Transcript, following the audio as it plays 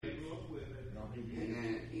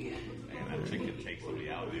That chick can take somebody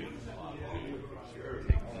out, dude. Sure.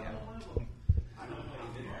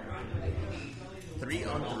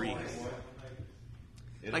 3-on-3.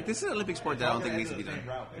 Like, this is an Olympic sport that I don't think needs to be done.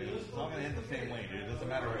 It's all going to end the same way, dude. It doesn't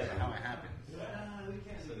matter how it happens.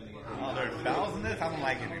 Oh, there's fouls in this? I don't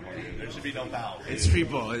like it anymore, dude. There should be no fouls. It's street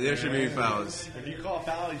ball. There should be fouls. If you call a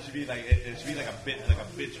foul, it should be like it should be like a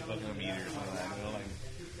bitch fucking a meter or something like that. You know, like.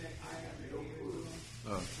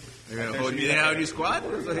 Oh. They're going to hold you out of your squad?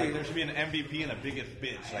 Like, there should be an MVP and a biggest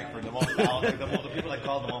bitch, like for the most fouls, like the people that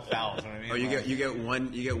call the most fouls. You know what I mean? Or you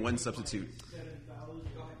get one substitute.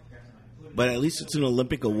 But at least it's an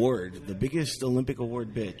Olympic award. The biggest Olympic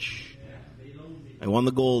award, bitch. I won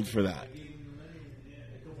the gold for that.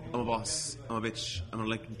 I'm a boss. I'm a bitch. I'm an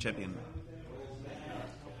Olympic champion.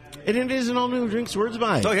 And it is an all-new Drinks Words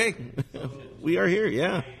By. Okay. We are here,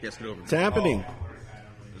 yeah. Yes, get over. It's happening.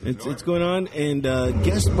 It's going on. And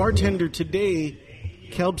guest bartender today,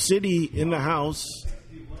 Kelp City in the house.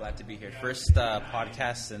 Glad to be here. First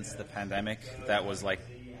podcast since the pandemic that was like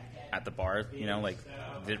at the bar, you know, like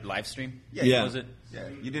did live stream. Yeah. Was it? Yeah,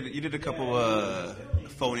 you did a couple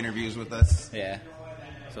phone interviews with us. Yeah.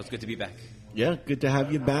 So it's good to be back. Yeah, good to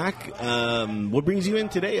have you back. What brings you in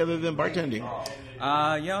today other than bartending?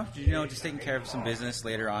 Just taking care of some business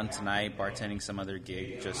later on tonight, bartending some other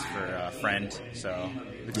gig just for a friend. So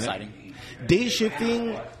exciting. Day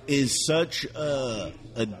shifting is such a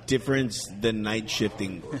difference than night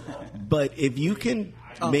shifting. But if you can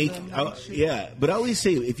but I always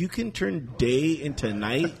say if you can turn day into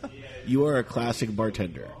night, you are a classic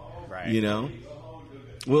bartender. Right. You know?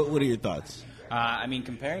 What are your thoughts?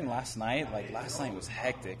 Comparing last night was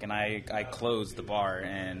hectic, and I closed the bar,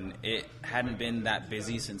 and it hadn't been that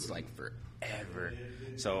busy since, like, forever.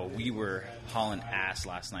 So we were hauling ass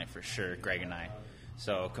last night for sure, Greg and I.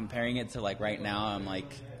 So comparing it to, like, right now, I'm,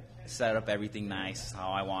 like, set up everything nice,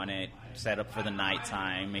 how I want it, set up for the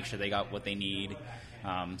nighttime, make sure they got what they need.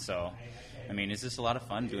 It's just a lot of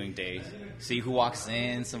fun doing days. See who walks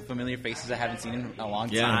in, some familiar faces I haven't seen in a long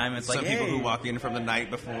time. It's some like people who walk in from the night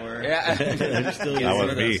before. Yeah. That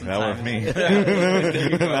was me.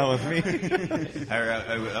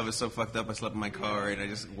 I was so fucked up. I slept in my car and I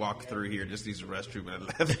just walked through here, just these restroom, and I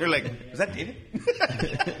left. They're like, "Is that David?"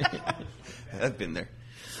 I've been there.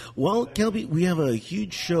 Well, Kelby, we have a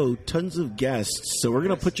huge show, tons of guests, so we're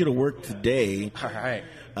going to put you to work today. All right.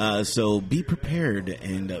 So be prepared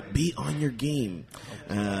and be on your game,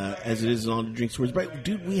 as it is on the Drinks Words. But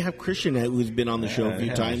dude, we have Christian who's been on the show a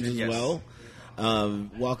few times as well.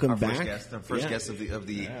 Welcome back. Our first guest of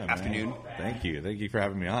the afternoon. Thank you for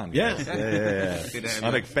having me on. Yeah. Good to have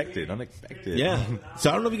unexpected. Yeah. So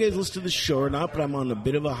I don't know if you guys listen to the show or not, but I'm on a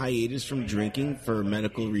bit of a hiatus from drinking for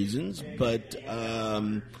medical reasons. But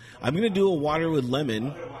I'm going to do a water with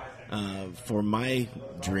lemon. For my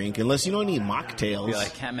drink, unless you know any mocktails. I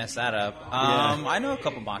can't mess that up. I know a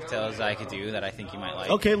couple mocktails I could do that I think you might like.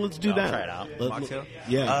 Okay, let's do that. Try it out. Mocktail?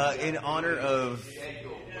 Yeah. In honor of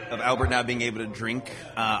Albert now being able to drink,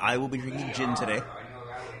 I will be drinking gin today.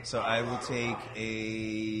 So I will take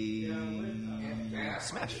a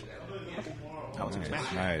smash. Okay. I will take a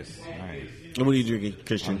smash. Nice. What are you drinking,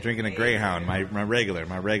 Christian? I'm drinking a Greyhound, my regular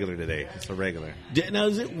today. It's a regular. Now,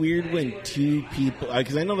 is it weird when two people,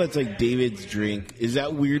 because I know that's like David's drink, is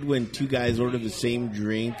that weird when two guys order the same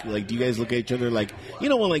drink? Like, do you guys look at each other like,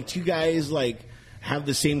 when like two guys like have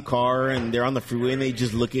the same car and they're on the freeway and they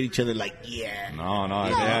just look at each other like, yeah. No.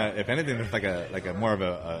 Yeah. If anything, it's like a more of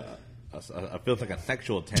a feels like a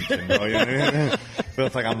sexual tension, bro. You know what I mean?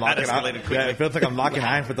 Feels like I'm locking it feels like I'm locking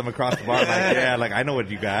eyes with them across the bar. Like I know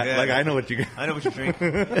what you got. Yeah. Like I know what you got. I know what you drink.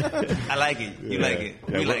 I like it. You like it.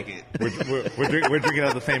 We like it. We're drinking out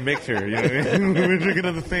of the same mixer. You know what I mean? We're drinking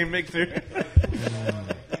out of the same mixer.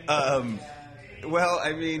 Well,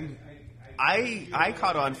 I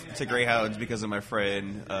caught on to Greyhounds because of my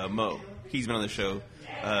friend Mo. He's been on the show.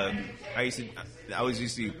 I always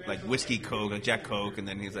used to like whiskey Coke, like Jack Coke, and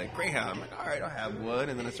then he's like Greyhound. I'm like, all right, I'll have one,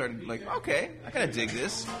 and then I started like, okay, I kind of dig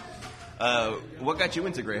this. What got you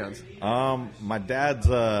into Greyhounds? My dad's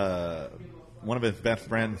one of his best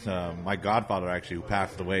friends, my godfather actually, who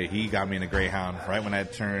passed away. He got me into Greyhound right when I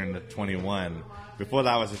turned 21. Before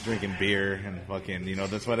that, I was just drinking beer and fucking,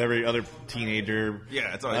 that's what every other teenager,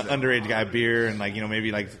 it's always underage guy, beer and like,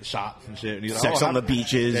 maybe like shots and shit. And he's Sex on the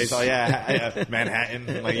beaches.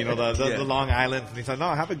 Manhattan, like, the Long Island. And he's like,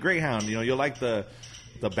 no, have a Greyhound. You'll like the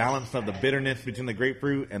the balance of the bitterness between the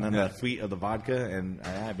grapefruit and then Yeah. the sweet of the vodka, and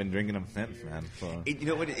I've been drinking them since, man. So You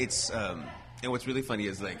know what? It's and what's really funny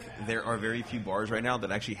is like there are very few bars right now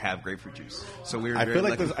that actually have grapefruit juice. So we're I very feel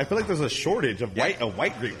like lucky. I feel like there's a shortage of Yeah.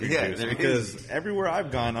 white grapefruit Yeah, juice there because is. everywhere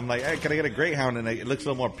I've gone, I'm like, hey, can I get a Greyhound? And it looks a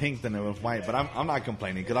little more pink than it was white. But I'm not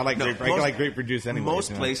complaining because I like No, I like grapefruit juice anyway.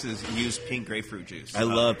 Most places use pink grapefruit juice. I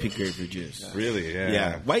love pink grapefruit juice. really, yeah.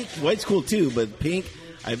 Yeah, white's cool too, but pink.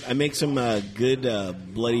 I make some good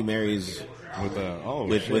Bloody Marys With the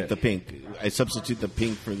with the pink. I substitute the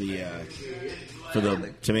pink for the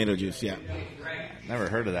tomato juice. Yeah. Never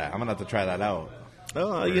heard of that. I'm gonna have to try that out.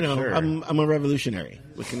 Oh, For sure. I'm a revolutionary.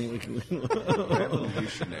 What can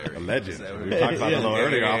Revolutionary. A legend. Is that what We it talked is? about it a little Yeah,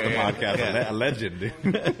 earlier yeah, off the yeah, podcast. yeah. A legend, dude.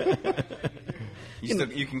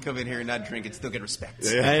 You can come in here and not drink and still get respect.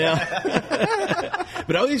 I know.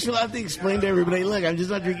 But I always feel I have to explain to everybody, look, I'm just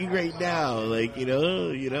not drinking right now. Like,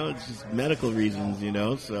 it's just medical reasons,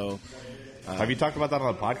 so. Have you talked about that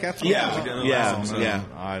on the podcast? Yeah.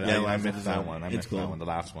 I missed that one. I It's missed cool. that one, the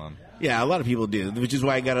last one. Yeah, a lot of people do, which is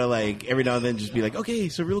why I gotta, every now and then just be like, okay,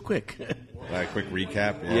 so real quick. Quick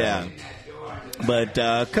recap. Yeah.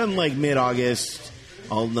 But come mid-August,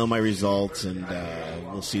 I'll know my results, and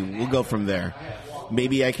we'll see. We'll go from there.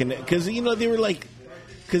 Maybe I can, because they were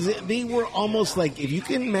because they were almost if you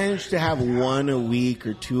can manage to have one a week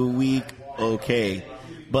or two a week, okay.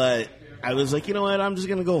 But I was like, you know what? I'm just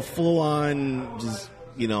gonna go full on. Just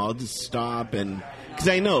I'll just stop because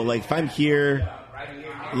I know if I'm here.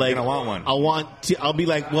 You're gonna want one. I'll be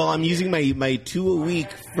like, well, I'm using my 2 a week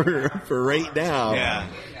for right now. Yeah.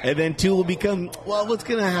 And then 2 will become, well, what's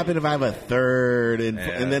going to happen if I have a third? And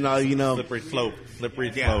then I'll, Slippery slope.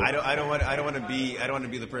 Yeah, slope. I don't want to be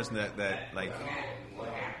the person that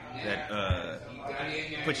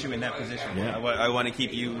puts you in that position. Yeah. I want to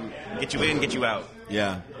get you in, get you out.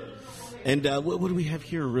 Yeah. And what do we have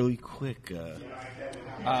here really quick?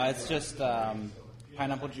 It's just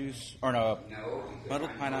pineapple juice, or no, muddled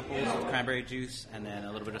pineapples with cranberry juice, and then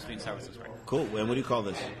a little bit of sweet and sour with Sprite. Cool. And what do you call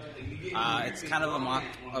this? It's kind of a mock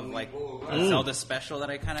of a Zelda special that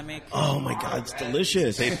I kind of make. Oh, my God. It's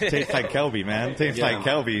delicious. Tastes like Kelby, man. Tastes Yeah. like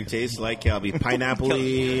Kelby. Tastes like Kelby.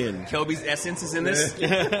 Pineapple-y and... Kelby's essence is in this.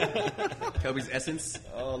 Kelby's essence.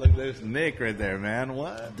 Oh, look, there's Nick right there, man.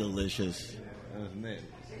 What? Delicious. There's Nick.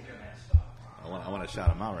 I want to shout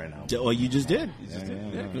him out right now. Oh, you just did.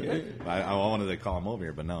 I wanted to call him over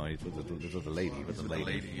here, but no, this was a lady. It was a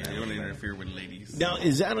lady. You don't interfere with ladies. Now,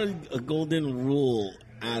 is that a golden rule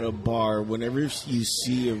at a bar? Whenever you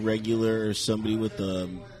see a regular or somebody with a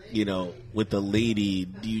lady,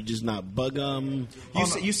 do you just not bug them?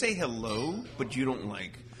 You say hello, but you don't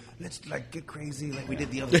let's get crazy like we did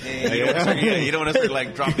the other day. You don't want to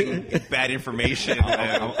start dropping bad information.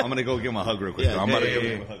 I'm gonna go give him a hug real quick. Yeah, I'm about to yeah, give yeah.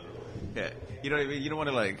 him a hug. Yeah, you know what I mean. You don't want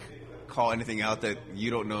to call anything out that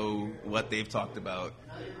you don't know what they've talked about.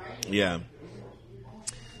 Yeah.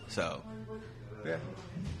 So, yeah.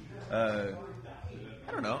 I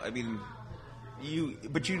don't know. I mean,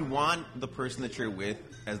 but you'd want the person that you're with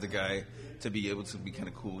as the guy to be able to be kind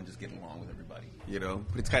of cool and just get along with everybody,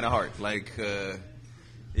 But it's kind of hard.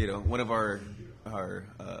 One of our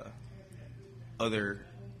other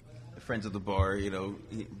friends at the bar, he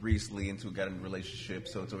recently got in a relationship,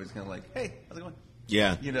 so it's always kind of hey, how's it going?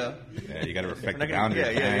 Yeah. Yeah, you got to respect We're the not gonna-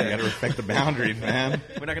 boundaries, yeah, man. yeah. You got to respect the boundaries, man.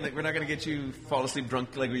 We're not gonna get you fall asleep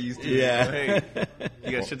drunk like we used to. Yeah. Hey,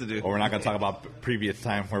 you got shit to do. Or we're not going to talk about previous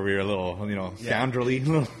times where we were a little, scoundrelly.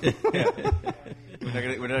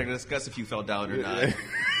 We're not gonna discuss if you fell down or not.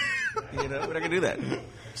 We're not gonna do that.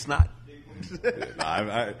 It's not.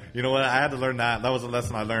 You know what? I had to learn that. That was a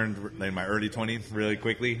lesson I learned in my early 20s really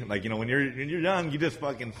quickly. When you're young, you just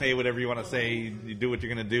fucking say whatever you want to say. You do what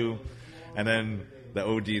you're going to do. And then the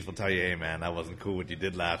OGs will tell you, hey, man, that wasn't cool what you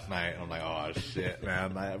did last night. I'm like, oh, shit,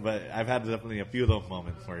 man. But I've had definitely a few of those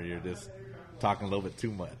moments where you're just talking a little bit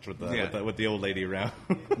too much with the old lady around.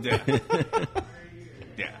 Yeah.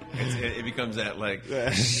 Yeah. It becomes that why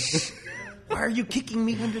are you kicking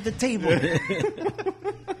me under the table?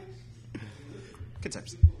 Good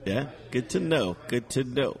times. Yeah. Good to know.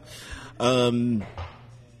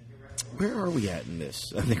 Where are we at in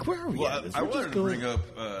this? I think, where are we at in this? I We're wanted just to going- bring up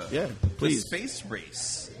Yeah, the please. space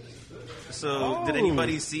race. So, did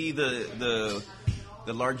anybody see the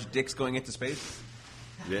large dicks going into space?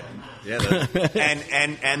 Yeah.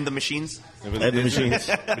 And the machines? It was And the machines.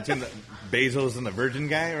 between the Bezos and the Virgin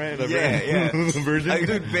guy, right? The Yeah. the Virgin.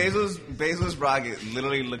 Dude, Bezos' rocket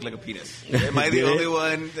literally looked like a penis. Am I the only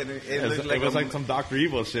one? That it looked It was a- like some Dr.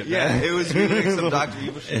 Evil shit, Yeah, man. it was really like some Dr.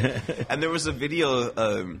 Evil shit. And there was a video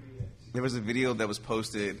There was a video that was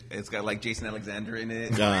posted. It's got like Jason Alexander in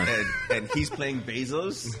it, Yeah. and he's playing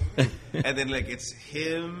Bezos, and then like it's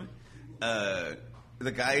him, the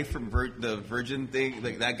guy from the Virgin thing,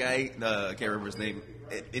 like that guy. I can't remember his name.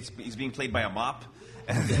 He's being played by a mop.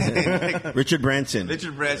 And then, like, Richard Branson.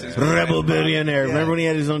 Richard Branson, Rebel billionaire. Yeah. Remember when he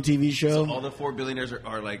had his own TV show? So all the 4 billionaires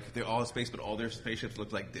are like they're all in space, but all their spaceships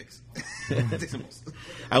look like dicks.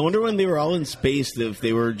 I wonder when they were all in space if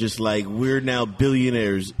they were just like, we're now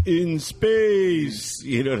billionaires in space.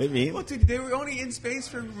 You know what I mean? Well, dude, they were only in space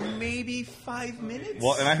for maybe 5 minutes.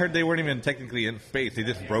 Well, and I heard they weren't even technically in space. They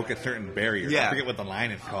just broke a certain barrier. Yeah. I forget what the line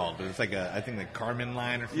is called, but it's like I think like Kármán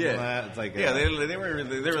line or something like that. It's like yeah, they were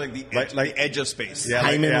like the edge, like the edge of space. Yeah,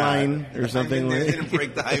 Hyman yeah. line or something They like didn't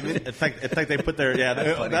break the hymen. It's like they put their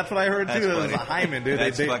That's funny. that's what I heard too. That's It was funny. a hymen, dude.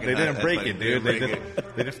 That's They fucking didn't that's break funny. it, They dude. didn't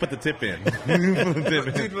break They just put the tip in.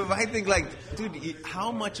 Dude, but I think like, dude,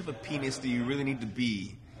 how much of a penis do you really need to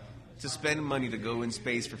be to spend money to go in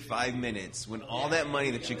space for 5 minutes when all that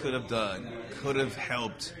money that you could have done could have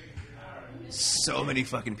helped so many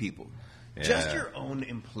fucking people? Yeah. Just your own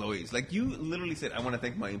employees. Like, you literally said, I want to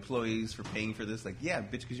thank my employees for paying for this. Like, yeah,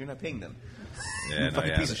 bitch, because you're not paying them. Yeah, You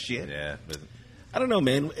fucking piece of shit. Yeah, but I don't know,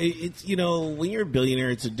 man. It's when you're a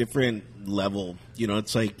billionaire, it's a different level.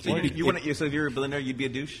 It's like So so if you're a billionaire, you'd be a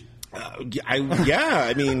douche?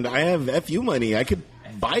 I mean, I have FU money. I could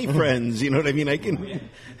buy friends. You know what I mean? I can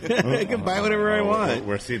buy whatever I want.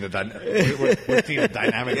 we're seeing the we're seeing the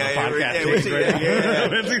dynamic of the podcast.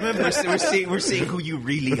 We're seeing who you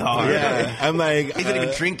really are. Yeah, I'm like, He's not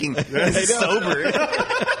even drinking. He's sober.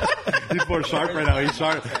 He's more sharp right now. He's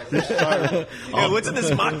sharp. Yeah, what's in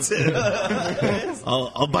this mocktail?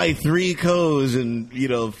 I'll buy 3 Coes and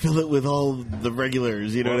fill it with all the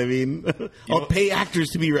regulars. You know what I mean? I'll pay actors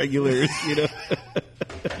to be regulars.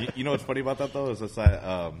 You know what's funny about that though is it's like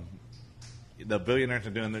the billionaires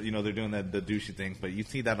are doing they're doing the douchey things, but you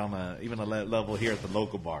see that on a level here at the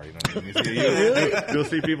local bar. You know what I mean? You'll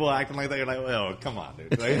see people acting like that. You're like, oh, come on,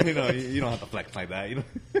 dude. Like, you don't have to flex like that.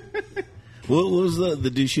 What was the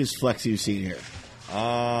douchiest flex you've seen here?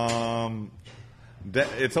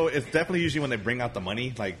 It's definitely usually when they bring out the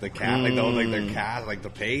money, like the cash, like their cash, like the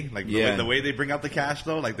pay, like the way they bring out the cash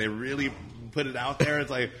though, like they really put it out there.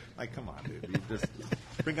 It's like come on, dude, you just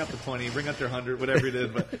bring out the 20, bring out their 100, whatever it is,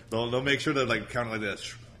 but they'll make sure to like count it like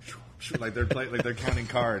this, like they're counting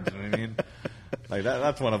cards. You know what I mean? Like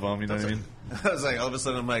that's one of them. You know what I mean? I was like, all of a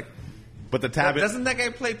sudden, I'm like, but the tab doesn't that guy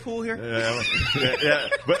play pool here? yeah.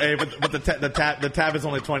 But the tab is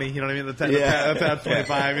only 20. You know what I mean? The tab's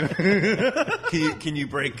 25. You know? Can you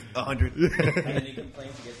break 100? And then he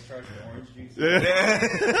complains he gets charged for orange juice.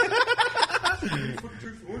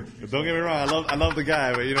 Don't get me wrong. I love the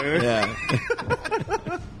guy, but you know. Yeah.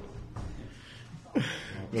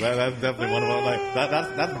 That's definitely one of them. Like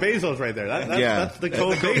that's Bezos right there. That's the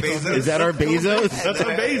code Bezos. Is that our Bezos? That's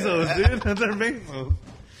our Bezos, dude. That's our Bezos.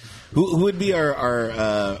 Who would be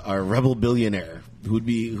our rebel billionaire?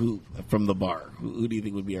 Who from the bar? Who do you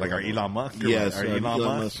think would be our Like our Elon Musk? Or Yes, our our Elon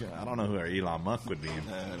Elon Musk. I don't know who our Elon Musk would be.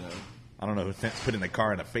 I don't know who's putting the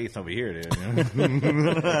car in the face over here, dude.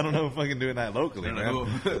 I don't know if I can do that locally, man.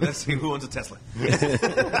 Let's see who owns a Tesla.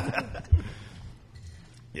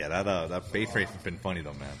 Yeah, that face race has been funny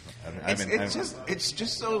though, man. It's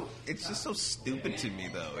just so stupid to me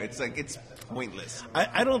though. It's like it's pointless.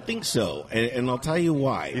 I don't think so, and I'll tell you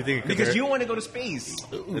why. You think Because you want to go to space. Is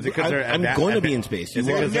it because they're I'm going to be in space. Is it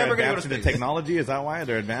You because are. they're never gonna go to advancing the space. technology? Is that why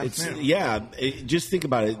they're advancing? Just think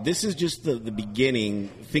about it. This is just the beginning.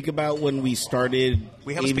 Think about when we started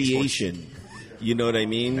We have a Space aviation. You know what I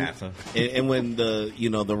mean? NASA. And when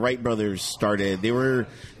the Wright brothers started,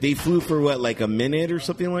 they flew for what, like a minute or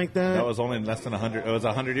something like that? That was only less than 100. It was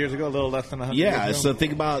 100 years ago, a little less than 100 years Yeah, ago. so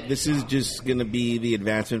think about this is just going to be the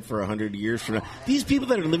advancement for 100 years from now. These people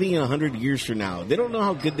that are living in 100 years from now, they don't know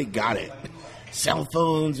how good they got it. Cell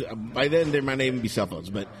phones, by then there might not even be cell phones,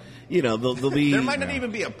 but they'll be. There might not even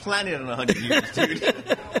be a planet in 100 years,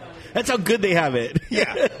 dude. That's how good they have it.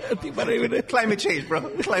 Yeah. They might not even- Climate change, bro.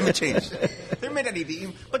 Climate change. There may not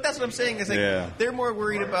even. But that's what I'm saying. Is like they're more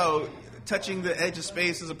worried about touching the edge of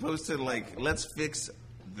space as opposed to like let's fix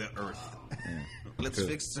the Earth. Let's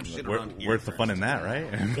fix some shit around here. Where's the fun in that, right?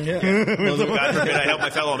 God forbid I help my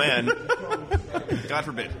fellow man. God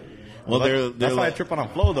forbid. Well, That's why I trip on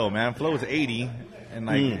Flo, though, man. Flo is 80, and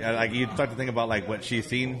like you start to think about like what she's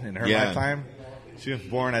seen in her lifetime. She was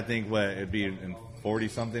born, I think, it'd be in 40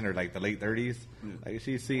 something or like the late 30s. Like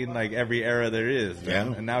she's seen like every era there is,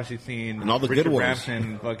 man. Yeah. And now she's seen And all the Richard good ones.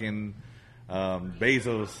 Branson, fucking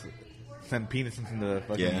Bezos send penises into the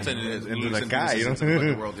fucking into the sky. You know what I'm saying?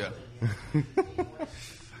 The world, yeah.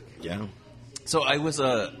 Yeah. So I was,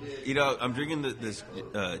 I'm drinking this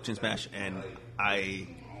gin smash, and I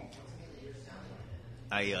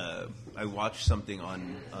watched something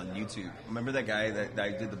on YouTube. Remember that guy that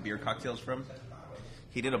I did the beer cocktails from?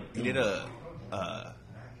 He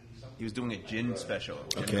was doing a gin special,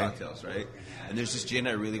 gin cocktails, right? And there's this drink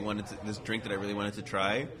that I really wanted to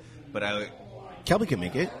try, but Kelby can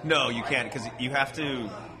make it. No, you can't, because you have to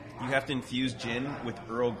infuse gin with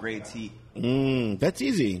Earl Grey tea. That's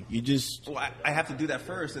easy. You just... Well, I have to do that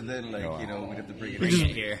first, and then, we'd have to bring it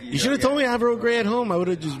here. You should have told me I have Earl Grey at home. I would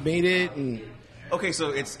have just made it and... Okay, so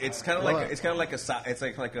it's kind of like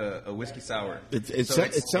a whiskey sour. It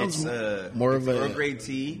sounds more of a Earl Grey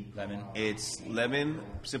tea. Lemon. It's lemon,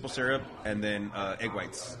 simple syrup, and then egg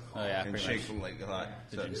whites. Oh yeah, and pretty shake much. a lot.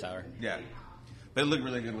 The gin sour. Yeah, but it looked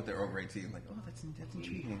really good with the Earl Grey tea. I'm like, oh, that's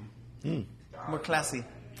intriguing. More classy.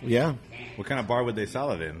 Yeah. What kind of bar would they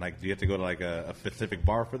sell it in? Like, do you have to go to like a specific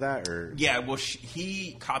bar for that, or? Yeah, well,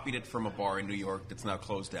 he copied it from a bar in New York that's now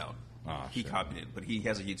closed down. Oh, he copied it, but he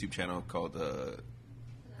has a YouTube channel called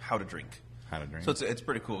How to Drink. How to Drink. So it's a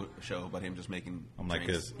pretty cool show about him just making. I'm like,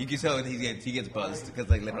 drinks. You can tell he gets buzzed because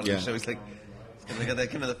later on in the show he's like. They got that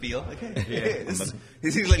kind of the feel. Like, hey,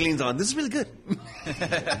 he like leans on. This is really good.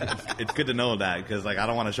 It's good to know that because I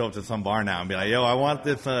don't want to show up to some bar now and be like, "Yo, I want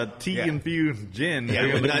this tea infused gin." Yeah,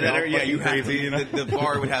 you have crazy. to, the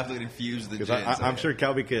bar would have to infuse the gin. I'm sure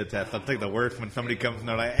Kelby could attest. That's like the worst when somebody comes and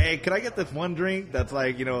they're like, "Hey, could I get this one drink that's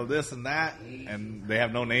like this and that?" And they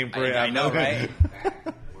have no name for it. I know, right?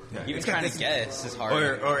 Yeah. Even trying to guess is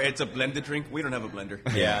hard. Or it's a blended drink. We don't have a blender.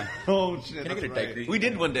 Yeah. Oh shit! Can I get a daiquiri? We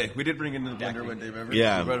did one day. We did bring in the blender one day. Remember?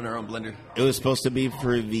 Yeah. We brought in our own blender. It was supposed to be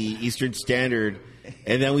for the Eastern Standard,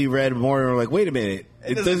 and then we read more and we're like, wait a minute.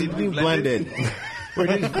 It doesn't do blended. where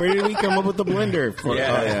did we come up with the blender? For?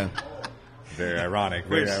 Yeah. Oh, yeah. Very ironic.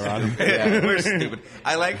 Very ironic. Yeah, we're stupid.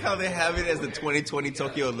 I like how they have it as the 2020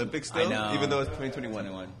 Tokyo Olympics still, I know. even though it's 2021.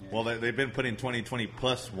 Yeah. Well, they've been putting 2020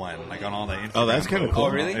 plus one like on all the Instagram. Oh, that's kind of cool. Oh,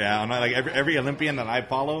 really? Yeah, on like every Olympian that I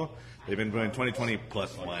follow, they've been doing 2020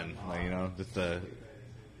 plus one. Like, just to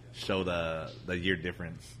show the year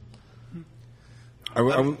difference.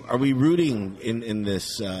 Are we rooting in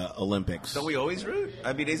this Olympics? Don't we always root?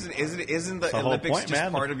 I mean, isn't the the whole Olympics point, just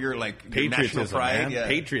man. part of your your national Patriotism, pride? man. Yeah.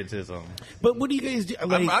 Patriotism. But what do you guys do?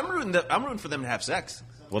 Like, I'm rooting for them to have sex.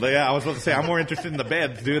 Well, yeah, I was supposed to say I'm more interested in the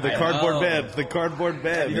beds, dude. The cardboard beds. The cardboard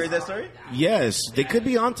beds. You heard that story? yes, they could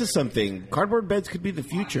be onto something. Cardboard beds could be the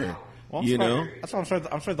future. Well, that's why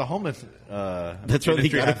I'm sure the homeless That's where they industry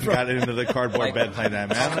got it hasn't from. got into the cardboard beds like that,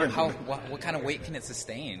 man. What kind of weight can it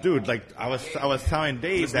sustain? Dude, like I was telling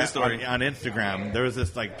Dave Listen to that the story. on Instagram, there was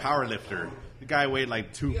this like power lifter. The guy weighed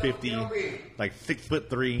like 250, like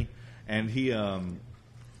 6'3", and he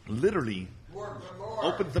literally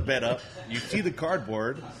opens the bed up. You see the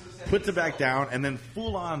cardboard, puts it back down, and then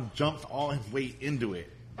full on jumps all his weight into it.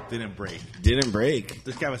 Didn't break. Didn't break.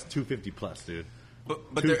 This guy was 250 plus, dude.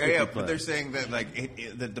 But they're saying that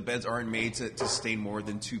that the beds aren't made to sustain more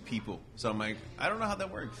than two people. So I'm like, I don't know how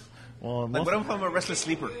that works. Well, Like, what if I'm a restless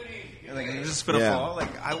sleeper? And like, you're just gonna Yeah. fall.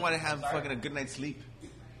 Like, I want to have fucking a good night's sleep.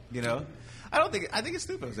 You know? I think it's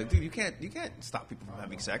stupid. I was like, dude, you can't stop people from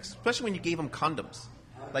having sex, especially when you gave them condoms.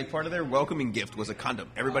 Like, part of their welcoming gift was a condom.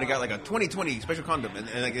 Everybody got like a 2020 special condom, and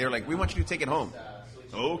like, they were like, we want you to take it home.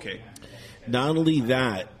 Oh, okay. Not only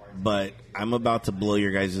that, but I'm about to blow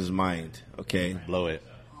your guys' mind. Okay, Blow it.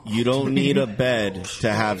 you don't need a bed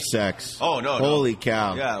to have sex. Oh no! Holy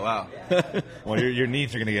cow! Yeah, wow. Well, your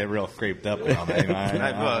knees are gonna get real scraped up. Now, man.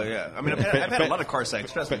 Well, yeah. I mean, I've had a lot of car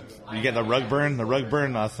sex. Trust me. You get the rug burn. The rug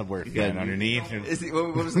burn, that's the worst. Yeah. Man, on your knees.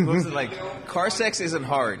 What was it like? Car sex isn't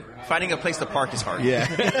hard. Finding a place to park is hard. Yeah.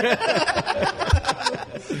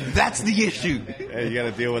 That's the issue. Hey, you got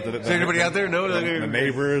to deal with the anybody out there? No, the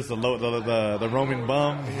neighbors, the roaming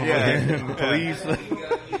bum, Yeah. police.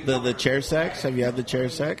 the chair sex. Have you had the chair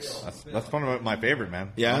sex? That's one of my favorite,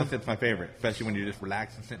 man. Yeah? Honestly, it's my favorite, especially when you're just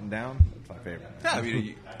relaxing, sitting down. It's my favorite.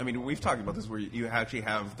 Yeah, I mean, we've talked about this where you actually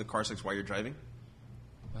have the car sex while you're driving.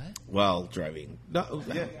 While driving. No.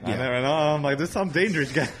 Yeah. I never know. I'm like, this sounds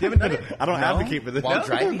dangerous, guys. You haven't done it? I don't No? advocate for this. While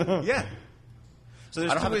driving? Yeah. So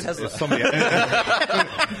there's I don't have a ways- Tesla. Somebody, I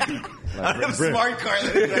have a smart car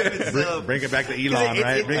that drives itself. bring it back to Elon,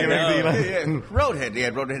 right? Bring it back to Elon.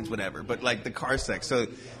 Yeah. Roadheads, whatever. But like the car sex. So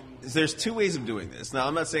there's two ways of doing this. Now,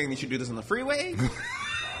 I'm not saying you should do this on the freeway.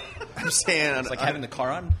 I'm saying It's like having the car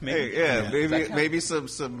on. Maybe. maybe some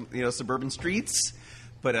suburban streets.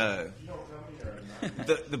 But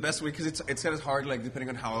the best way, because it's kind of hard, like depending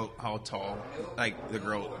on how tall like the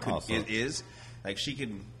girl is, like she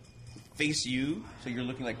can face you, so you're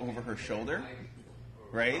looking like over her shoulder,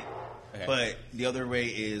 right? Okay. But the other way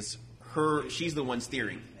is she's the one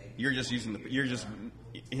steering. You're just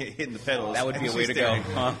hitting the pedals. That would be and a way she's to go. steering.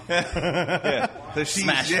 Huh? Yeah. So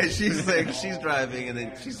Smash. she's driving, and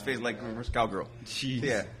then she's faced like reverse cowgirl. Jeez.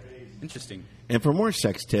 Yeah. Interesting. And for more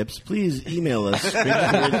sex tips, please email us at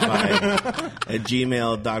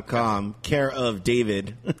gmail.com, care of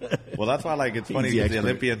David. Well, that's why it's funny Easy because the expert.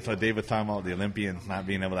 Olympians. So David's talking about the Olympians not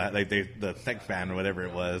being able to the sex ban or whatever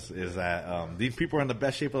it was is that these people are in the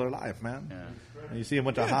best shape of their life, man. Yeah. And you see a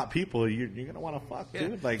bunch of hot people, you're gonna want to fuck, Yeah.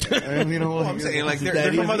 dude. Like, and, Well, I'm saying they're that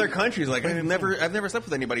from easy? other countries. Like I've never slept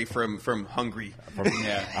with anybody from Hungary.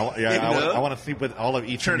 Yeah. I want to sleep with all of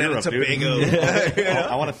Eastern Trinidad Europe, and dude. Tobago.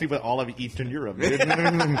 I want to sleep with all of Eastern Europe, dude.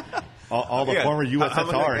 all the Yeah. former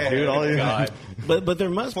USSR, dude. All God. But there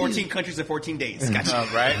must 14 be, countries in 14 days. Gotcha.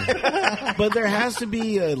 Right? but there has to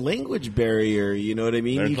be a language barrier. You know what I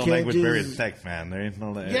mean? There's you no can't language just, barrier in sex, man. There ain't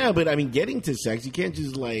no. Yeah, but I mean, getting to sex, you can't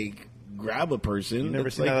just grab a person. You never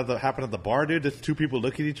It's seen that happen at the bar, dude? Just two people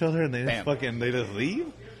look at each other and they just Bam. they just leave.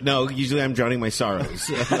 No, usually I'm drowning my sorrows.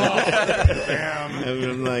 Damn.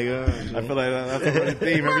 I'm like, I feel like that's a running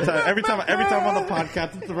theme every time on the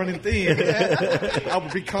podcast. It's a running theme. I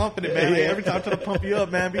would be confident, man. Hey, every time I'm trying to pump you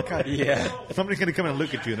up, man. Be confident. Yeah. Somebody's gonna come and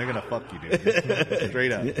look at you, and they're gonna fuck you,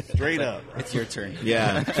 dude. Straight up. It's your turn.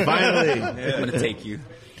 yeah, finally. I'm gonna take you.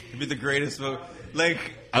 It'd be the greatest.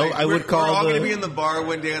 I would call we're all the- going to be in the bar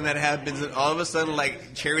one day and that happens, and all of a sudden,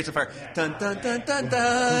 chariots of fire, dun dun dun dun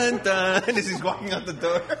dun dun, as he's walking out the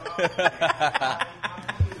door.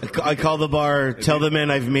 I call the bar, tell the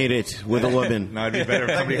men I've made it with a woman. No, it'd be better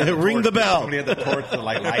if somebody had Ring the bell. Somebody had the torch to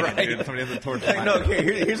light it, dude. Somebody had the torch. To light No, it.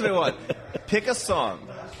 okay. Here's what I want. Pick a song.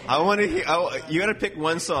 I want to hear. You got to pick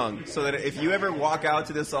one song so that if you ever walk out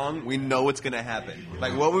to this song, we know what's going to happen.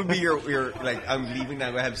 What would be your I'm leaving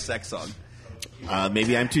now. I have sex song.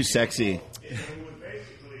 Maybe I'm too sexy.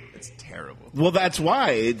 It's terrible. Well, that's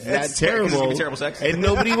why it's that It's terrible. 'Cause it's terrible. gonna be terrible sex. And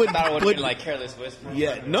nobody would. I thought it would put- be like Careless Whisper.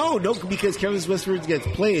 yeah, no, because Careless Whispers gets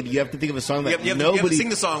played. You have to think of a song that You have to nobody. sing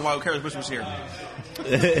the song while Careless Whisper's here.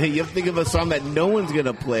 You have to think of a song that no one's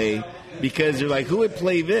gonna play because you're like, who would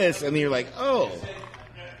play this? And then you're like, oh,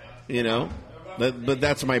 you know. But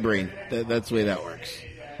that's my brain. That's the way that works.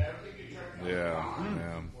 Yeah.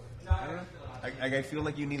 I feel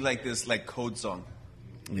like you need this code song.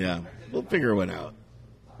 Yeah, we'll figure one out.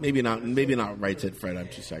 Maybe not. Maybe not. Right said Fred. I'm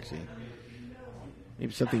too sexy.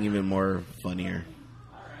 Maybe something even more funnier.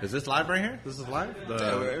 Is this live right here? This is live.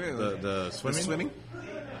 The swimming.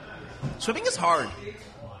 Swimming is hard.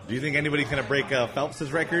 Do you think anybody's gonna break Phelps'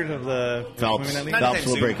 record of the Phelps. swimming? at least? Phelps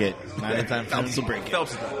will soon. break it. Not anytime soon. Phelps will break it.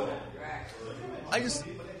 Phelps is done.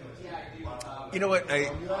 You know what?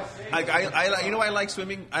 I like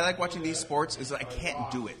swimming. I like watching these sports. Is I can't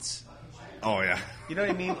do it. Oh yeah. You know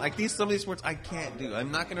what I mean? Some of these sports I can't do.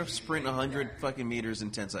 I'm not going to sprint 100 fucking meters in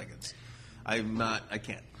 10 seconds. I'm not. I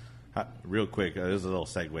can't. Real quick, this is a little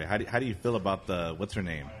segue. How do you feel about what's her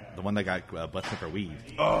name? The one that got busted for weed.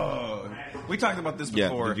 Oh, we talked about this Yeah.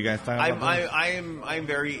 before. Did you guys talk about that? I'm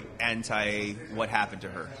very anti what happened to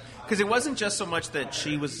her because it wasn't just so much that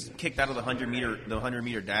she was kicked out of the 100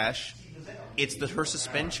 meter dash. It's that her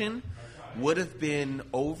suspension would have been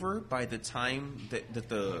over by the time that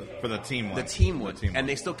the For the team one. the team would, The team and one.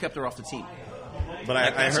 they still kept her off the team. But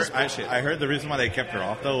that's just bullshit. I heard the reason why they kept her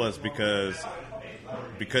off though was because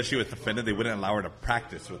she was suspended, they wouldn't allow her to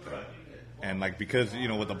practice with her. And because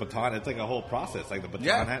with the baton, it's a whole process. The baton,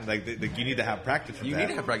 Yeah. you need to have practice. You need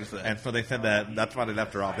to have practice for that. And so they said that's why they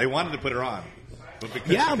left her off. They wanted to put her on, but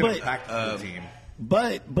because Yeah, she couldn't but, practice with the team.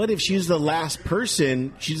 But if she's the last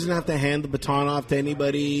person, she doesn't have to hand the baton off to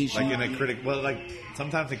anybody. In a critic,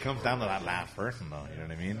 sometimes it comes down to that last person, though. You know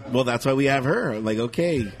what I mean? Well, that's why we have her.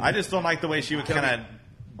 Okay, I just don't like the way she was kind of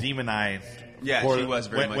demonized. Yeah, for- she was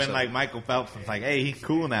very much when so. Michael Phelps was like, "Hey, he's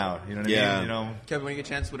cool now." You know what Yeah. I mean? Kevin, when you get a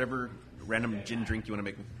chance, whatever random gin drink you want to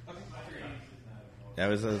make me. Yeah,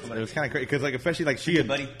 it was kind of crazy because especially she had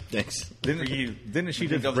buddy. thanks. didn't she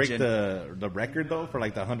Drink just of break gin. the record though for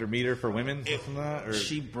the 100 meter for women? Or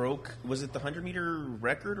She broke. Was it the 100 meter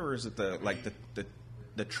record or is it the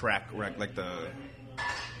track record?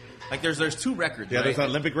 There's two records. yeah, right? there's an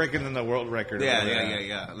Olympic record and the world record. Yeah.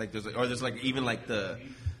 There's even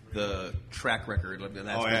the track record.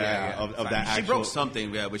 Of that She actual- broke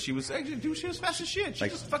something, yeah, but she was she was fast as shit. She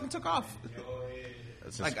just fucking took off.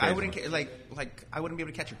 It's just I crazy. wouldn't I wouldn't be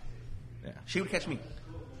able to catch her. Yeah. She would catch me.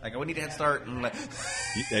 I would need a head start and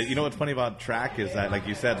You know what's funny about track is that, like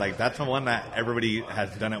you said, that's the one that everybody has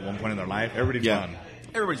done at one point in their life. Everybody's Yeah. done.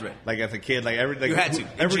 Everybody's red. Like as a kid, like You had to.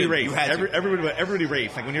 Everybody You raced. had to. Everybody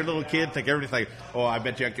raced. Like when you're a little kid, it's like everybody's like, oh, I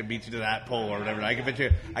bet you I could beat you to that pole or whatever. I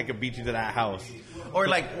could beat you to that house. Or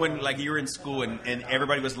like when like you were in school and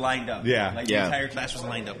everybody was lined up. Yeah. Like Yeah. the entire class was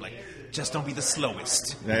lined up. Like, just don't be the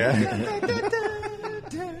slowest. Yeah.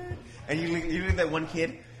 And you look at that one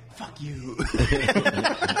kid, fuck you.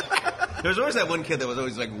 There's always that one kid that was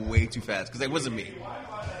always like way too fast because it wasn't me. You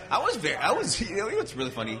know what's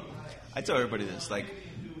really funny? I tell everybody this. Like,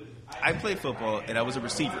 I played football and I was a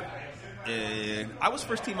receiver. And I was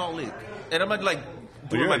first team all league. And I'm not like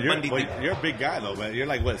doing my Monday thing. You're a big guy though, man. You're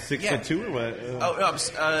like what, 6'2" or what? Oh, no, I'm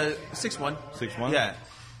 6'1". 6'1"? Yeah.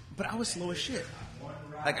 But I was slow as shit.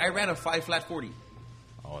 Like, I ran a 5 flat 40.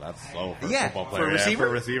 Oh, that's slow for a Yeah, football for player. a receiver? For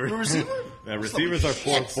a receiver. For a receiver? Yeah, receivers are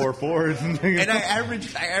Slow as shit. 4.4s. And I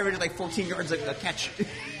averaged like 14 yards a catch.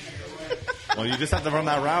 Well, you just have to run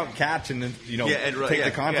that route, catch, and then take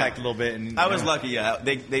the contact a little bit. And I was lucky. Yeah,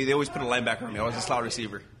 they always put a linebacker on me. I was a slot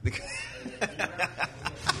receiver.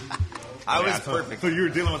 I was perfect. So you were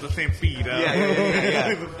dealing with the same speed.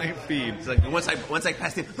 Yeah. The same speed. It's like once I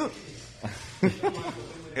passed him,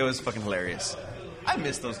 it was fucking hilarious. I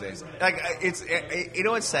miss those days. Like you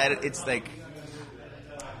know what's sad? It's like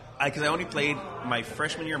because I only played my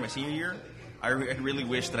freshman year, and my senior year. I really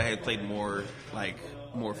wish that I had played more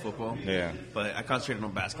football. Yeah. But I concentrated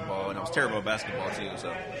on basketball, and I was terrible at basketball too.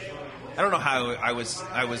 So I don't know how I was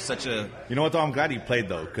such a. You know what though? I'm glad you played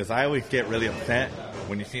though, because I always get really upset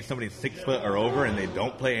when you see somebody 6 foot or over and they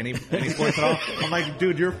don't play any sports at all. I'm like,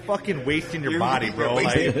 dude, you're fucking wasting your body, bro.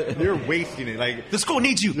 You're wasting it. Like the school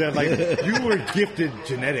needs you. Yeah, like you were gifted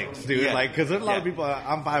genetics, dude. Yeah. Like because there's a lot of people.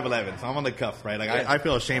 I'm 5'11", so I'm on the cusp, right? Like I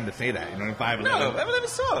feel ashamed to say that. You know, I'm 5'11". No, 5'11"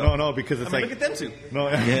 so. No, because it's look at them two. No,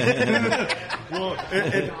 well,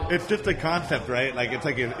 it's just a concept, right? Like it's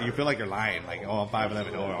like you feel like you're lying. Like, oh, I'm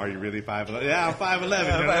 5'11". Oh, are you really 5'11"? Yeah, I'm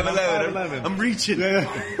 5'11". I'm 5'11". I'm reaching. Yeah.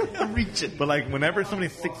 I'm reaching. But like whenever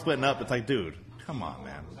somebody's 6 foot and up, it's like, dude, come on,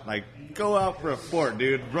 man. Like go out for a sport,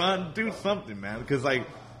 dude. Run, do something, man. Because like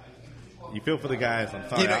you feel for the guys. I'm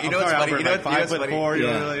sorry. You know what's funny? Albert, like 5'4",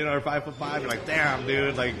 funny? or 5'5". You're like, damn,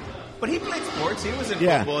 dude. Like, But he played sports. He was in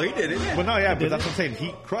Yeah. football. He did it. Yeah. but no, yeah, but that's what I'm saying.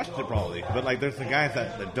 He crushed it probably. But like, there's the guys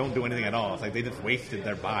that don't do anything at all. It's like they just wasted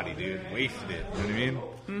their body, dude. Wasted it. You know what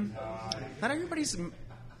I mean? Not everybody's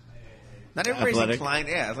Athletic. inclined.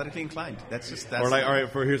 Yeah, athletically inclined. That's Or like, all right,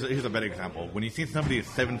 here's a better example. When you see somebody is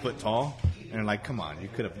 7 foot tall, and you're like, come on, you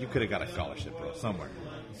could have got a scholarship, bro, somewhere.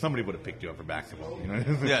 Somebody would have picked you up for basketball. You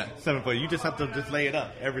know? Yeah. 7 foot. You just have to just lay it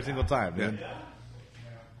up every single time, dude.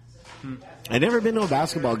 I've never been to a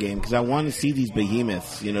basketball game because I want to see these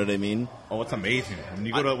behemoths. You know what I mean? Oh, it's amazing. When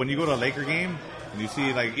you go to a Laker game and you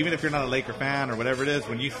see, like, even if you're not a Laker fan or whatever it is,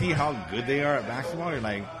 when you see how good they are at basketball, you're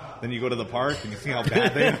like, then you go to the park and you see how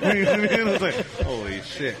bad they are. You know what I mean? It's like, holy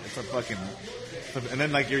shit, it's a fucking. And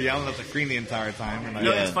then like you're yelling at the screen the entire time. And like, You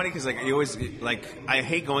know, it's funny because like you always like I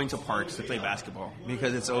hate going to parks to play basketball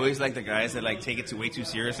because it's always like the guys that like take it way too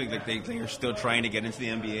seriously. Like they're still trying to get into the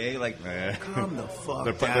NBA. Like, Yeah. calm the fuck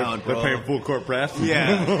they're down, they're bro. playing full court press.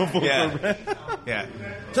 Yeah, Full court yeah, press. yeah.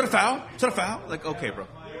 Is that a foul? Is that a foul? Like, okay, bro.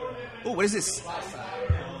 Oh, what is this?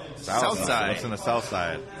 South side. What's in the south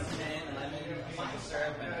side?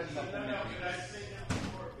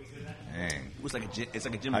 Dang. It's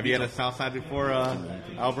like a gym. Have you had a south side before,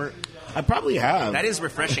 Albert? I probably have. That is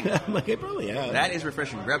refreshing. I'm like, I probably have. That is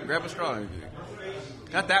refreshing. Grab a straw.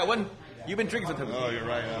 Got that one. You've been drinking something. Oh, you're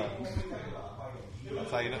right.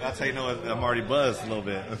 That's how you know I'm already buzzed a little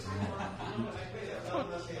bit.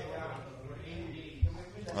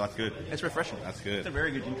 Oh, that's good. It's refreshing. That's good. It's a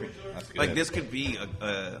very good drink. That's good. Like this could be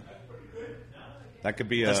That could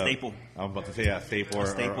be a staple. I'm about to say a staple. a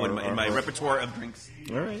staple in my repertoire of drinks.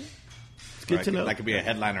 All right. It's good to know. That could be a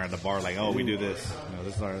headliner at the bar. Like, oh, we do this. You know,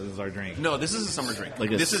 this is our drink. No, this is a summer drink.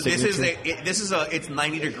 Like a this is it's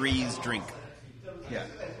 90 degrees drink. Yeah.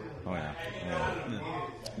 Oh yeah.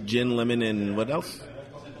 Gin, lemon, and what else?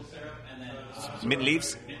 Mint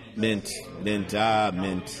leaves. Mint. Mint.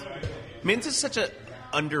 Mint is such a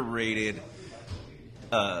underrated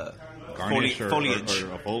Garnish foliage.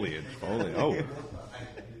 or foliage. Oh.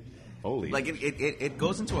 Foliage. Like it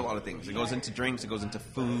goes into a lot of things. It goes into drinks. It goes into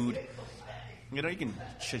food. You know, you can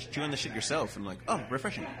chew on the shit yourself and like, oh,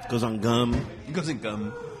 refreshing. Goes on gum. It goes in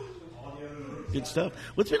gum. Good stuff.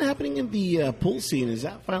 What's been happening in the pool scene? Is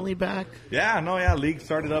that finally back? League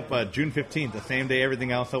started up June 15th, the same day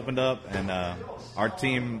everything else opened up, and our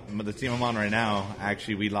team, the team I'm on right now,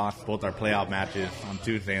 actually we lost both our playoff matches on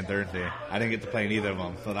Tuesday and Thursday. I didn't get to play in either of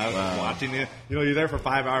them, so I was watching it. You know, you're there for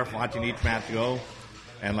 5 hours watching each match go,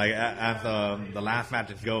 and like as the last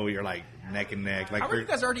matches go, you're like neck and neck. Like How are you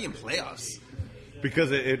guys already in playoffs?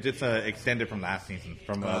 Because it just extended from last season,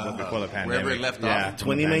 from before the pandemic. Wherever it left yeah, off.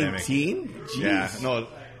 from the pandemic. 2019? Yeah, no,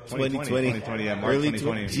 2020, yeah, March Early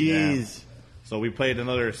 2020. Jeez. Yeah. So we played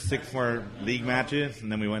another 6 more league matches,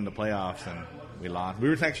 and then we went to playoffs, and we lost. We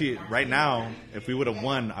were actually, right now, if we would have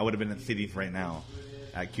won, I would have been at Cities right now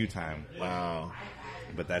at Q time. Wow.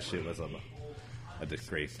 But that shit was a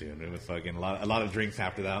disgrace, dude. It was fucking a lot of drinks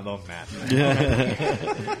after that. Those matches.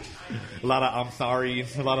 A lot of I'm sorry.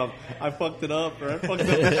 A lot of I fucked it up. Or I fucked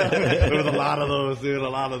it up. There was a lot of those, dude. A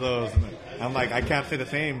lot of those. And I'm like, I can't say the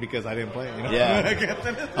same because I didn't play. You know? Yeah. I can't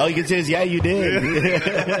say the same. All you can say is, yeah, you did.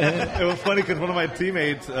 It was funny because one of my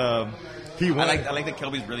teammates, he won. I like that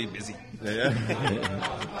Kelby's really busy. Yeah.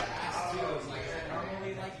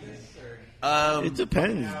 It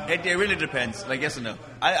depends. It really depends. Like yes and no.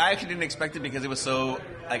 I actually didn't expect it because it was so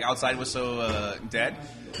like outside was so dead.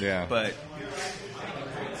 Yeah. But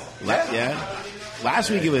Yeah. Last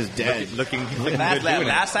week it was dead. looking last, good. doing it.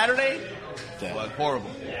 last Saturday, Dead. well,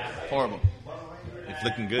 horrible. It's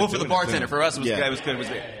looking good. Well, for the doing it, bartender, too. for us, it was Yeah. good. It was good. It was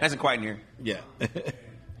nice and quiet in here. Yeah.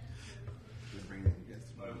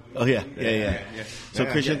 Oh, yeah. So,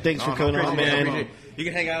 Yeah, Christian, yeah. thanks for No, coming no, on, Christian, man. You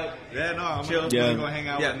can hang out. Yeah, no, I'm Chill. gonna Yeah. go hang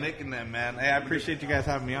out Yeah. with Nick and them, man. Hey, I appreciate you guys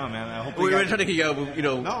having me on, man. I hope We you were guys... trying to kick you out, but, you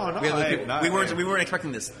know. No, we, no, we weren't. hey. We weren't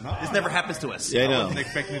expecting this. No. This never happens to us. Yeah, I I know. wasn't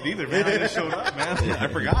expecting it either, man. I just showed up, man. I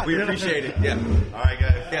forgot. We appreciate it. Yeah. All right,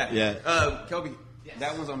 guys. Yeah. Yeah. Kelby,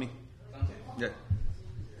 that one's on me. Yeah.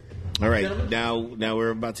 All right. Now we're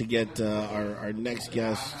about to get our next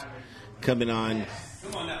guest coming on.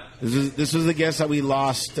 This was the guest that we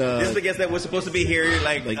lost. This is the guest that was supposed to be here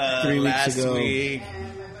like 3 weeks last ago. week.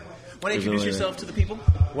 Want to introduce yourself to the people?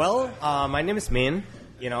 Well, my name is Min,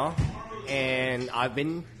 and I've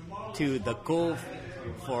been to the Cove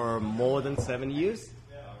for more than 7 years.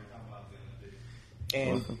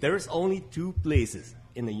 And there's only 2 places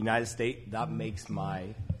in the United States that makes my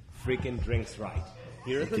freaking drinks right.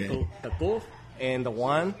 Here's Okay. the Cove and the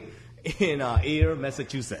one in Ayer,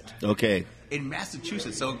 Massachusetts. Okay. In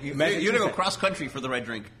Massachusetts. So you're Massachusetts. going to go cross country for the right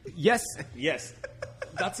drink. Yes.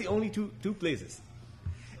 That's the only two places.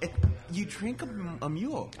 You drink a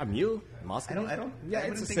mule. A mule, Moscow. Yeah, I it's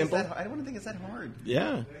wouldn't think simple. I wouldn't think it's that hard.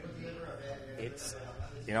 Yeah. It's,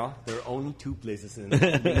 there are only 2 places in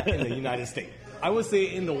the United States. I would say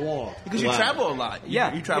in the world. Because you travel a lot.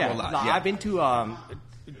 You travel a lot. No, Yeah. I've been to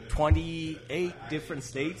 28 different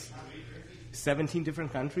states, 17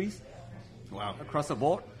 different countries Wow. across the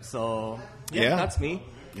board. So, Yeah. that's me.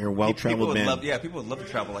 You're a People well-traveled would man. love. Yeah, people would love to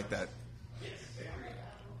travel like that.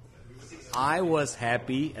 I was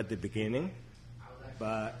happy at the beginning,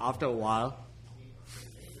 but after a while,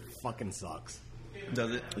 fucking sucks.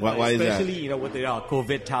 Does it? Why is that? Especially, with the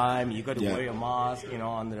COVID time, you got to Yeah. wear a mask,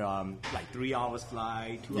 on the 3 hours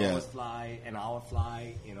flight, 2 Yeah. hours flight, an hour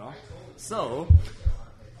flight, So,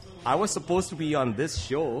 I was supposed to be on this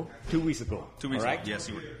show 2 weeks ago. 2 weeks. Right? Yes,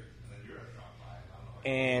 you were.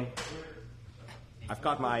 And I've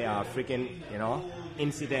got my freaking,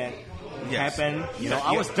 incident Yes. happen. Yeah,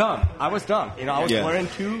 I yeah. was dumb. I was Yeah. wearing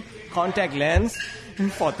 2 contact lens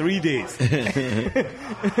for 3 days.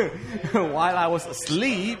 While I was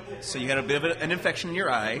asleep, So you had a bit of an infection in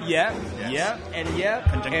your eye. yeah,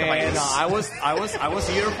 Conjunctivitis. and I was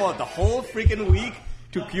here for the whole freaking week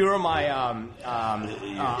to cure my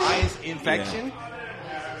eyes infection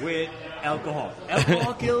with alcohol.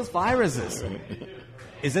 Alcohol kills viruses.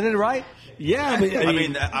 Isn't it right? Yeah, but I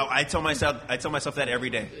mean, I tell myself that every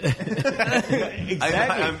day. Exactly.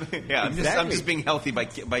 I'm Exactly. just being healthy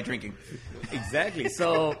by drinking. Exactly.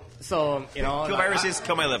 So Kill viruses,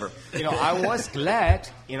 kill my liver. I was glad.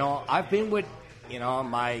 I've been with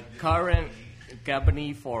my current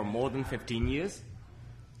company for more than 15 years.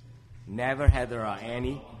 Never had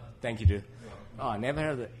any. Thank you, dude. Never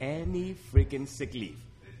had any freaking sick leave.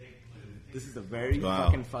 This is the very Wow.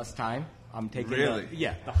 fucking first time I'm taking Really?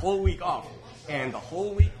 the whole week off and the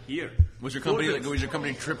whole week here. Was your Full company drinks. was your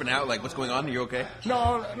company tripping out? Like, what's going on? Are you okay?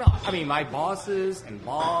 No. I mean, my bosses and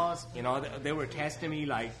boss, they were testing me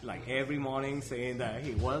like every morning, saying that,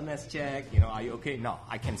 hey, wellness check. Are you okay? No,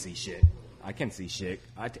 I can't see shit. I can't see shit.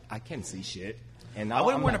 I can't see shit. And now I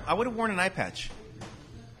would I'm have worn an eye patch.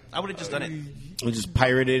 I would have just done it. we just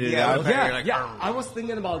pirated it Yeah, out. okay. Yeah, I was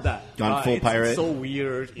thinking about that. Gone full it's pirate? so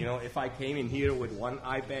weird, if I came in here with one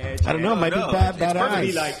iPad. I don't know. Might be No, bad it's bad perfect. Be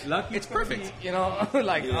eyes. like lucky. It's perfect.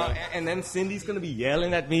 And then Cindy's gonna be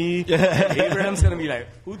yelling at me. Abraham's gonna be like,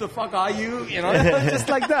 "Who the fuck are you?" Just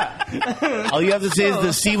like that. All you have to say is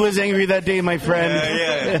the sea was angry that day, my friend.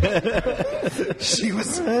 Yeah. she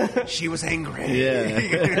was angry. Yeah.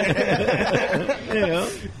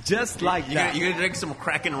 Just like that. You're gonna drink some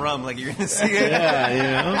Kraken rum, like you're gonna see it.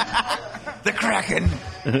 Yeah, The Kraken.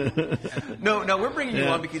 No, we're bringing you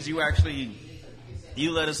on because you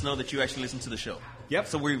let us know that you actually listen to the show. Yep.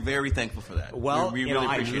 So we're very thankful for that. Well, we you really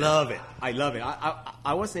know, appreciate it. I love it.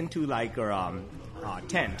 I was into like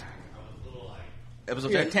 10.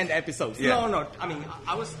 Episode 10? 10 episodes. Yeah. No. I mean,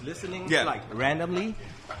 I was listening Yeah. like randomly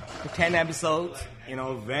to 10 episodes. You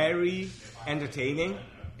know, very entertaining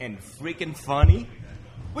and freaking funny.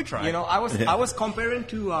 We tried. You know, I was comparing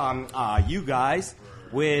to you guys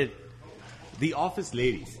with The Office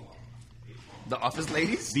Ladies. The Office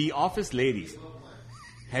Ladies? The Office Ladies.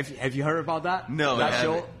 Have you heard about that? No, that I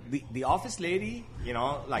show. haven't. The Office Lady. You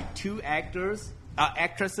know, like two actresses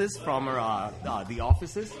from The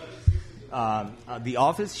Offices. The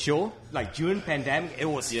Office show, like during pandemic, it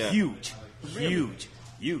was huge.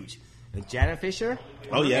 Janet Fisher.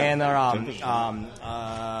 Oh, yeah. And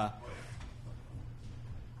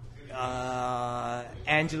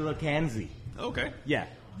Angela Kanzi. Okay. Yeah,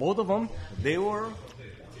 both of them. They were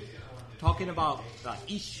talking about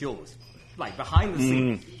each shows, like behind the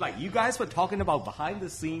scene. Like you guys were talking about behind the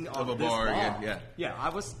scene of a this bar, bar. yeah. I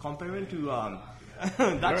was comparing to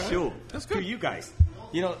that show to you guys.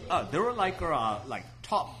 You know, they were like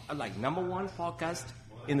top, like number one podcast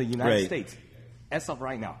in the United States as of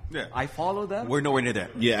right now. Yeah. I follow them. We're nowhere near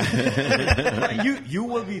that. Yeah. You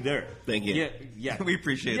will be there. Thank you. Yeah. We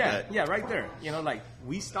appreciate that. Yeah, right there. You know, like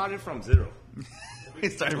we started from zero.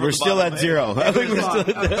 We're still at 0. I think we're still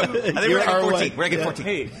at I think we're at 14. We're at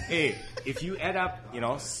 14. Hey, if you add up, you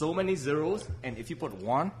know, so many zeros, and if you put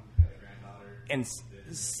 1 and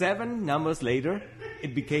 7 numbers later,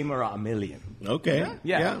 it became a million. Okay.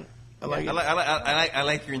 Yeah. I like it. I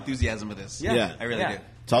like your enthusiasm with this. Yeah. I really do.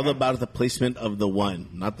 It's all about the placement of the 1,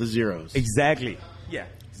 not the zeros. Exactly. Yeah.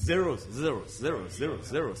 Zeros. And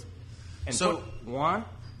So- put 1,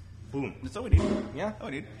 boom. That's all we need. Yeah. That's all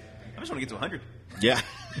we need. I just want to get to 100. Yeah.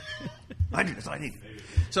 100, that's all I need.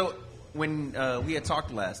 So, when we had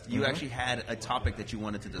talked last, you actually had a topic that you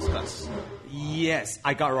wanted to discuss. Yes,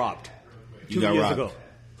 I got robbed. You 2 got years robbed. ago.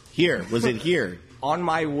 Here. Was it here? On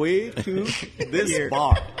my way to this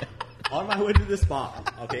bar.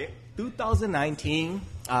 Okay. 2019.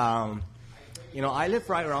 You know, I live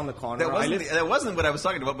right around the corner. That wasn't what I was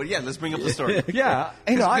talking about, but yeah, let's bring up the story. Yeah.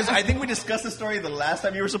 You know, Because I think we discussed the story the last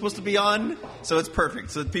time you were supposed to be on, so it's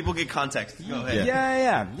perfect. So people get context. Go ahead.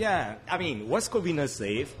 Yeah. I mean, West Covina is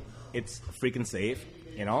safe. It's freaking safe.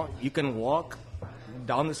 You know, you can walk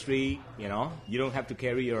down the street. You know, you don't have to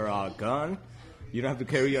carry your gun. You don't have to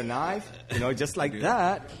carry your knife. You know, just like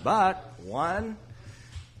that. But one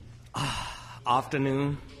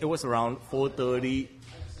afternoon, it was around 4:30.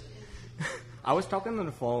 I was talking on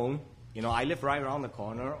the phone. You know, I live right around the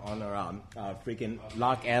corner on freaking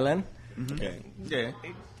Lock Allen. Okay. Yeah.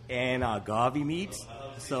 And Garvey meets.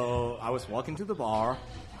 So I was walking to the bar.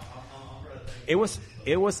 It was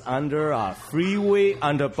under a freeway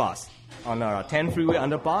underpass, on a 10 freeway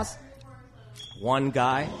underpass. One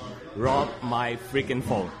guy robbed my freaking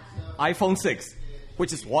phone, iPhone 6,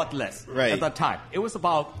 which is worthless at that time. It was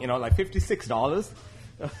about like $56.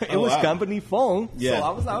 It was company phone, Yeah. so I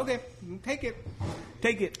was like, okay, take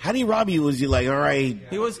it. How did he rob you? Was he like, all right,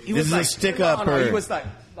 He was this is like, a stick no, up? no, Or he was like,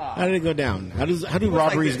 how did it go down? How do he was like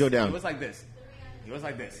robberies this. go down? He was like this.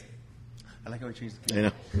 I like how we changed the I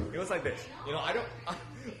know. It was like this. You know, I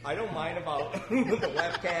don't mind about the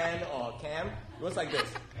webcam or cam. It was like this.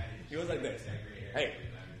 He was like this. Hey,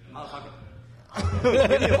 motherfucker.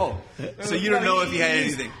 Give me a phone. So you don't know if he had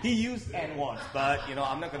anything. He used N-words, but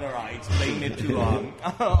I'm not gonna explain it to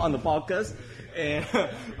on the podcast. And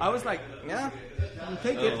I was like, yeah,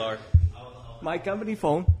 take it. Lord. My company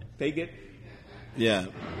phone, take it. Yeah.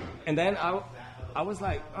 And then I was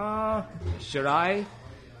like, should I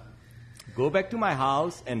go back to my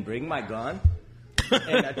house and bring my gun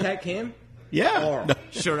and attack him? Yeah. Or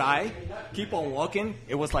should I keep on walking?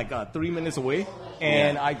 It was like 3 minutes away.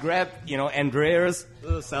 And I grabbed, Andrea's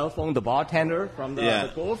cell phone, the bartender from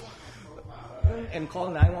the Cove, and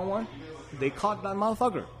called 911. They caught that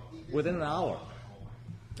motherfucker within an hour.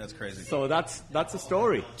 That's crazy. So that's the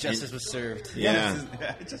story. Justice was served. Yeah.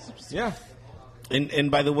 Yeah. And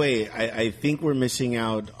by the way, I think we're missing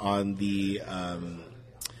out on the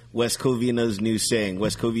West Covina's new saying.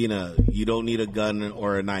 West Covina, you don't need a gun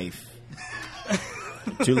or a knife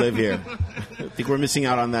to live here. I think we're missing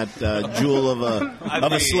out on that jewel of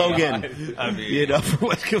a slogan. For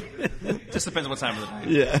West Covina. Just depends on what time of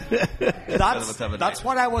the night. That's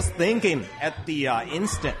what I was thinking at the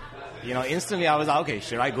instant. Instantly I was like, okay,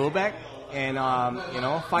 should I go back and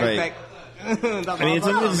fight back? I mean, it's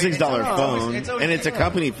a $6 phone, and it's a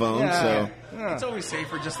company phone, so it's always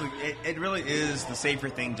safer. It really is the safer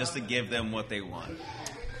thing, just to give them what they want.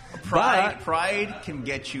 Pride can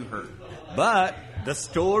get you hurt. But the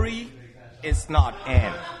story is not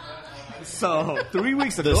end. So 3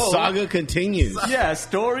 weeks ago, The saga continues. yeah,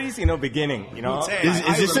 stories, beginning.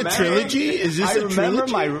 Is this a trilogy? Is this I a remember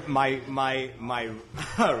trilogy? my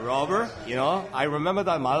robber. I remember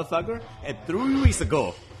that motherfucker. And 3 weeks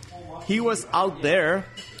ago, he was out there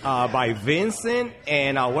by Vincent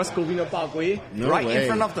and West Covina Parkway, No right way. in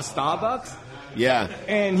front of the Starbucks, Yeah.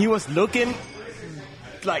 and he was looking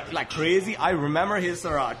like crazy. I remember his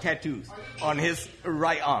tattoos on his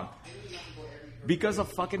right arm. Because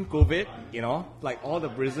of fucking COVID, like all the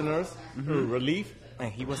prisoners relief,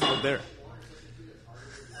 and he was out there.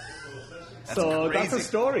 So that's a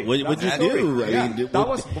story. What'd you That's a story. do? I Yeah. mean, That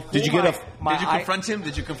was did you before get my- Did you I- confront him?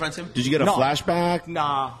 Did you confront him? Did you get a No. flashback?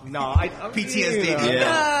 No. PTSD.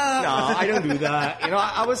 Yeah. No, I don't do that.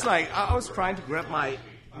 I was trying to grab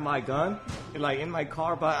my gun, like in my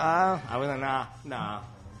car, but I was like, nah.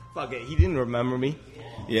 Fuck it. He didn't remember me.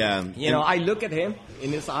 Yeah. I look at him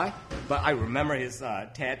in his eye, but I remember his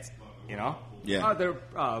tats. Yeah. Other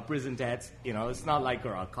prison tats. It's not like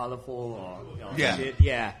colorful or Yeah. shit.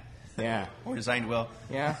 Yeah. Or designed well.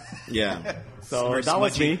 Yeah. Yeah. So Very that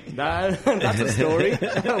was smudgy. me. That's a story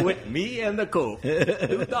with me and the Cove.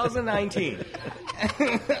 2019.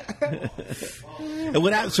 And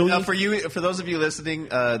what happened? So For those of you listening,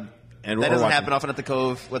 And that we're doesn't watching. happen off at the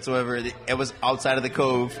Cove whatsoever. It was outside of the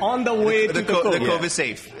Cove. On the way to the Cove. The Cove Yeah. is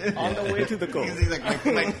safe. On the way to the Cove. He's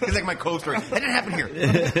like my Cove story. That didn't happen here.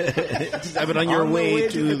 I've been on your On the way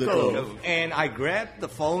to the Cove. And I grabbed the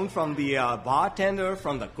phone from the bartender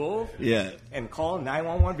from the Cove. Yeah. And called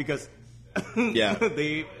 911 because Yeah.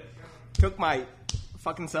 they took my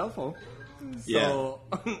fucking cell phone. So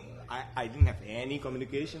I didn't have any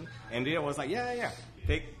communication. And they was like, yeah,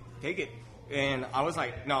 take it. And I was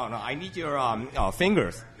like, no, I need your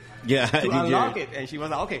fingers Yeah. to unlock it. And she was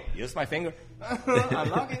like, okay, use my finger.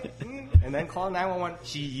 Unlock it. And then call 911.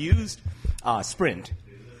 She used Sprint.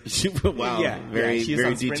 Wow. Very, she's very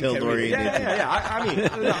on Sprint detailed every- oriented.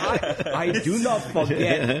 I do not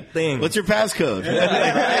forget things. What's your passcode?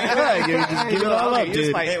 Just give it all up,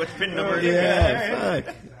 dude. Hey, what's pin number? Yeah.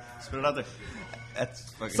 Fuck. Just put it out there.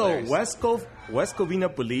 That's fucking So hilarious. West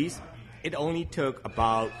Covina Police, it only took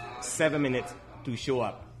about 7 minutes to show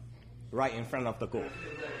up right in front of the Cove.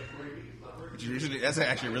 That's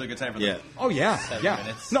actually a really good time for Yeah. them. Oh yeah, 7 yeah.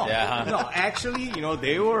 minutes. No, Yeah. no. Actually,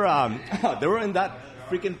 they were in that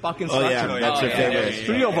freaking fucking Oh, structure. yeah. That's your yeah, favorite. yeah,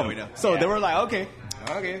 Three of them. we know. So they were like, okay,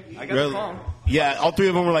 I got the Really? phone. Yeah, all three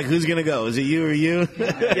of them were like, who's going to go? Is it you or you?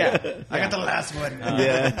 Yeah. I got the last one.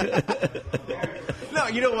 Yeah. No,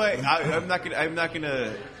 you know what? I'm not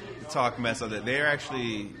gonna talk mess of it. They're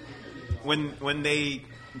actually when they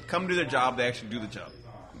come to their job, they actually do the job.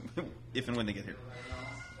 If and when they get here.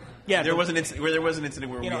 Yeah. There was an incident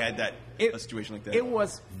where we know, had that it- a situation like that. It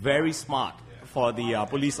was very smart for the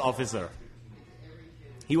police officer.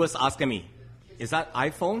 He was asking me, "Is that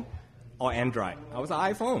iPhone or Android?" I was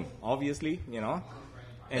like, "iPhone, obviously, And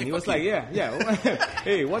Hey, he was fuck like, you. "Yeah.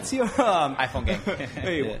 Hey, what's your iPhone gang.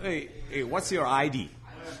 hey, what's your ID?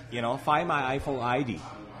 Find my iPhone ID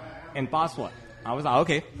and password." I was like,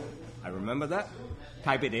 "Okay, I remember that.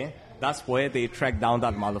 Type it in." That's where they tracked down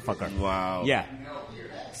that motherfucker. Wow. Yeah.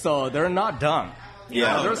 So they're not dumb.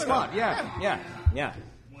 Yeah. They're smart. Yeah.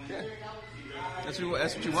 That's what you want.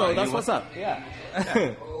 So that's You what's want- up. Yeah.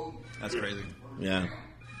 That's crazy. Yeah.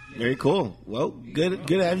 Very cool. Well, good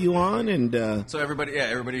to have you on. And So everybody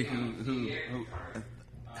who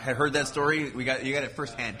had heard that story, you got it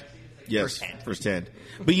firsthand. yes, firsthand.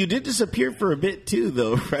 But you did disappear for a bit too,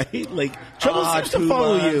 though, right? Like trouble seems to 2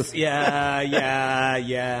 follow months. you. Yeah.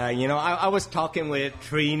 I was talking with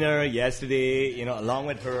Trina yesterday, along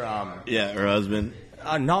with her, Yeah, her husband.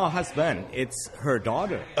 no husband. It's her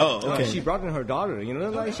daughter. Oh, okay. She brought in her daughter,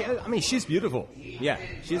 like she's beautiful. Yeah,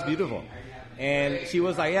 she's beautiful. And she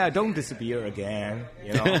was like, yeah, don't disappear again,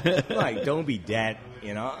 like, don't be dead,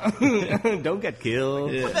 don't get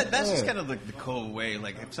killed. But that's just kind of like the cool way.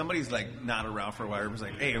 Like if somebody's like not around for a while, it's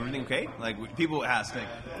like, hey, everything okay? Like people ask, like,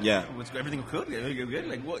 Yeah. what's everything good? Everything good?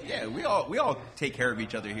 Like, well, yeah, we all take care of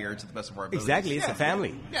each other here to the best of our abilities. Exactly, it's Yeah. a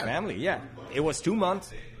family. Yeah. Family, yeah. It was 2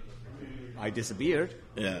 months. I disappeared,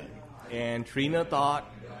 Yeah. and Trina thought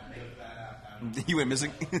You went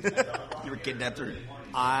missing. You were kidnapped, or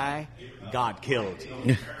I got killed.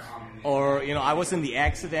 Or, I was in the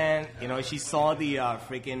accident. She saw the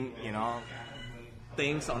freaking,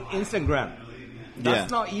 things on Instagram.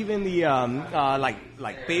 That's Yeah. not even the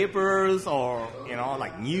like papers or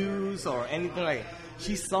like news or anything like.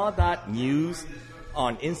 She saw that news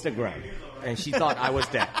on Instagram, and she thought I was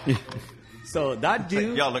dead. So that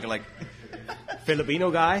dude, y'all looking like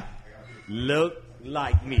Filipino guy, look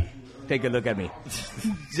like me. Take a look at me.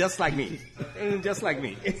 Just like me. Just like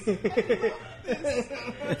me.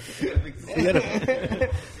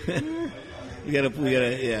 We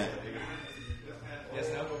gotta, yeah.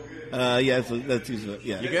 Yeah, so that's useful.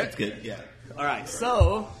 Yeah, You good? That's good. Yeah. All right,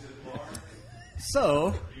 so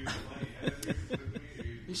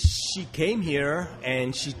she came here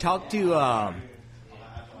and she talked to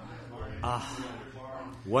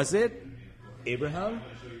was it Abraham?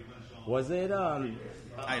 Was it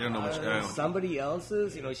I don't know which. somebody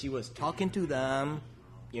else's? You know, she was talking to them.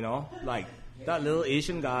 You know, like that little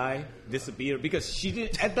Asian guy disappeared because she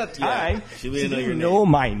did at that time. she didn't know your know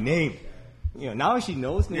my name. You know, now she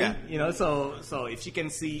knows me. Yeah. You know, so if she can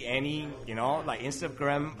see any, you know, like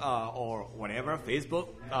Instagram or whatever, Facebook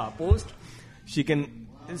post, she can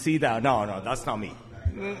see that. No, that's not me.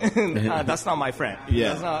 That's not my friend. Yeah.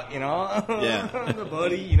 That's not, you know, Yeah. the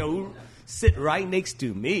buddy, you know, who sit right next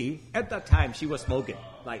to me. At that time, she was smoking.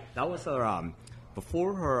 Like, that was her,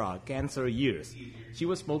 before her cancer years. She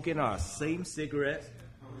was smoking same cigarette,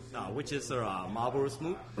 which is her Marlboro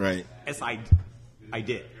Smooth, Right. as I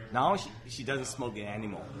did. Now she doesn't smoke it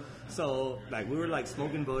anymore. So like we were like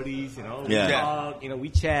smoking buddies, you know. Yeah. We talk, you know, we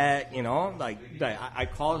chat, you know. Like I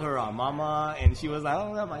called her mama, and she was like,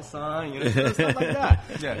 "Oh, that's my son," you know, stuff like that.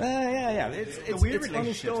 Yeah. It's weird it's a funny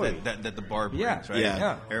relationships story. that the bar brings, Yeah. right?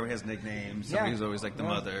 Yeah. Everyone has nicknames. Yeah. Somebody's always like the Yeah.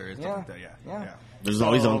 mother and stuff like that. Yeah. There's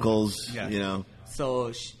always So- uncles, Yeah. you know.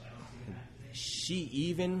 So she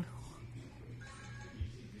even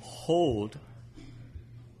hold.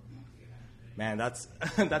 Man, that's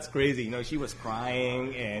that's crazy. You know, she was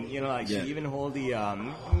crying, and you know, like Yeah. she even hold the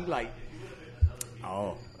like,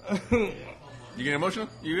 oh. You get emotional?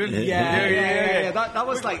 You good? Yeah. That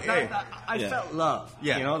was like Hey. I Yeah. felt love.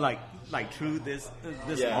 Yeah. You know, like through this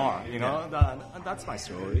Yeah. arm. You know, that's my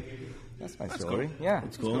story. That's my story. cool. Yeah.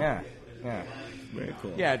 That's cool. Yeah. Very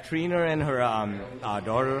cool. Yeah. Trina and her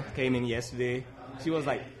daughter came in yesterday. She was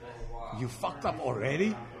like, "You fucked up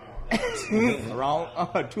already?" Around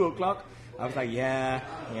 2:00. I was like, yeah.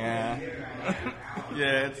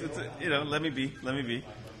 Yeah, it's you know, let me be.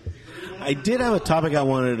 I did have a topic I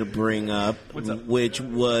wanted to bring up, What's up? which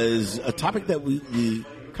was a topic that we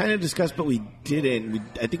kind of discussed, but we didn't.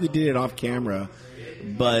 I think we did it off camera.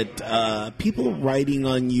 But people writing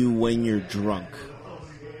on you when you're drunk.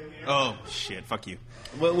 Oh shit! Fuck you.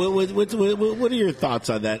 What are your thoughts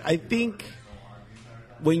on that? I think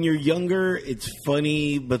when you're younger, it's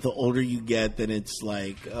funny, but the older you get, then it's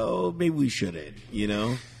like, oh, maybe we shouldn't, you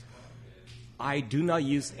know? I do not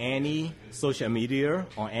use any social media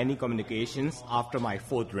or any communications after my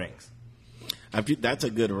 4 drinks. That's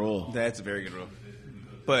a good rule. That's a very good rule.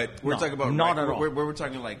 But we're No, talking about not at all. We're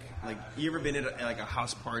talking like you ever been at like a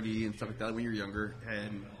house party and stuff like that when you were younger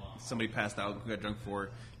and somebody passed out, who got drunk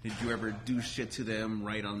for? Did you ever do shit to them,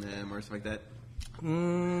 write on them, or stuff like that?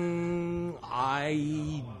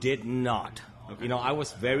 I did not. You know, I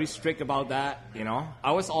was very strict about that. You know,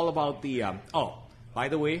 I was all about the. By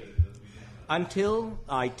the way, until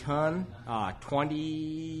I turned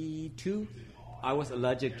 22, I was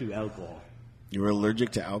allergic to alcohol. You were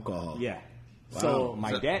allergic to alcohol. Yeah. So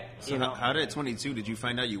my dad, So you know, how did at 22 did you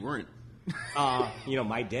find out you weren't? you know,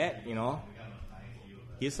 my dad, you know,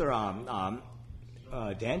 he's a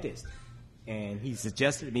dentist, and he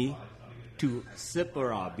suggested me to sip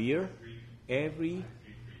a beer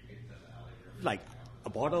like a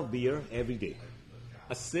bottle of beer every day.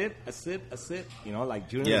 A sip, you know, like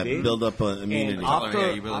during Yeah, the day. build up immunity. And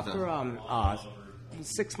Yeah, you build after up.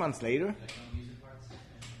 6 months later,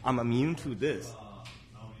 I'm immune to this.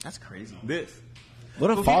 That's crazy. This. What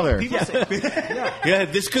a father. People say, Yeah,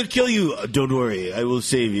 this could kill you. Don't worry, I will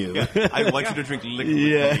save you. I want you to drink liquid.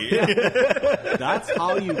 Yeah. that's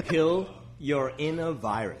how you kill your inner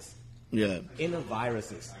virus. Yeah. Inner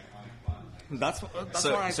viruses. That's what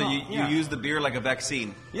I So thought. you use the beer like a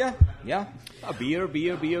vaccine. Yeah. A beer.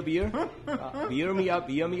 Beer me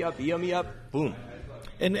up. Boom.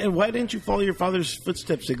 And why didn't you follow your father's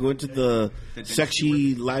footsteps and go into the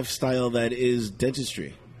sexy lifestyle that is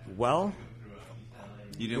dentistry? Well,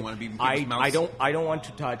 You didn't want to be in I people's mouths? don't want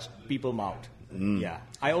to touch people's mouth. Yeah.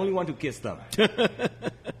 I only want to kiss them.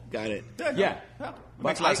 Got it. Yeah.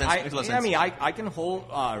 Makes a lot of sense. Makes a lot of sense. I mean, I can hold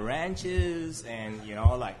ranches and, you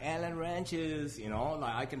know, like Allen ranches, you know,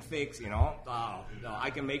 like I can fix, you know, I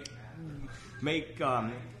can make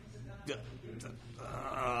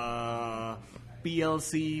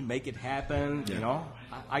PLC, make it happen, you know.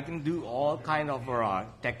 I can do all kind of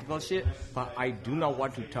technical shit, but I do not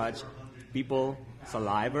want to touch people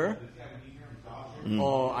saliva,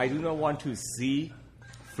 or I do not want to see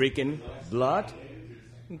freaking blood.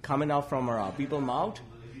 coming out from people's mouth.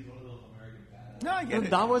 No, I get it.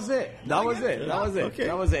 That was it. That was it. That was it. Okay.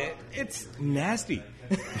 That was it. It's nasty.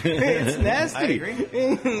 It's nasty. I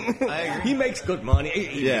agree. He makes good money.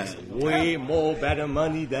 He Yeah. makes way more better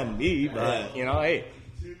money than me. But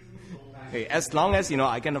hey, as long as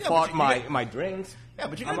I can afford my drinks. Yeah,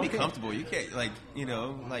 but you gotta be comfortable. You can't like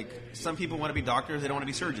some people want to be doctors, they don't want to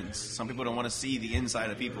be surgeons. Some people don't want to see the inside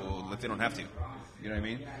of people if they don't have to. You know what I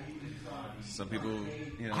mean? Some people,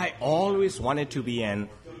 I always wanted to be an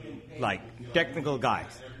technical guy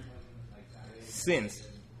since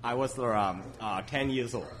I was around 10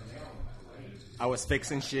 years old. I was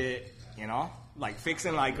fixing shit,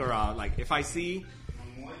 fixing if I see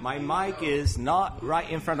my mic is not right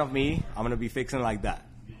in front of me, I'm gonna be fixing like that.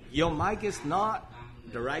 Your mic is not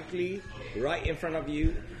directly right in front of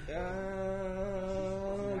you.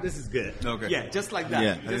 This is good. Okay. Yeah, just like that.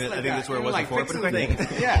 Yeah. Just I think that's where it was before, fixing but okay.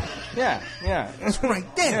 things. Yeah. It's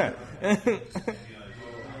right there.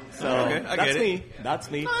 So Okay, I that's get it. me.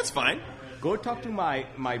 That's me. No, that's fine. Go talk to my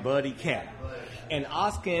buddy Ken and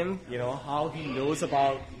ask him, how he knows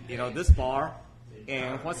about this bar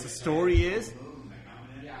and what the story is.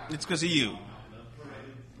 It's because of you.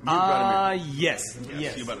 brought him Yes,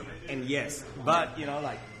 you brought him and yes, but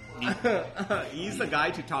he's the guy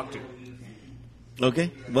to talk to.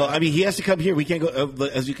 Okay. Well, I mean, he has to come here. We can't go.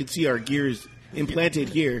 As you can see, our gear is implanted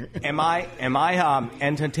here. Am I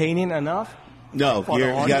entertaining enough? No, For you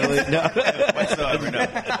the gotta audience? no. Whatsoever, no.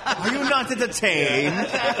 Are you not entertained?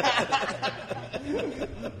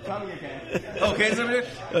 Come here, Ken. Okay, so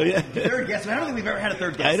Oh, yeah. third guest. I don't think we've ever had a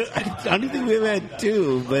third I guest. don't think we've had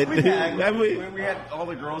two, but have we? We had all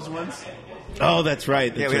the girls once. Oh, that's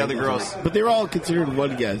right. Yeah, we had the girls. But they were all considered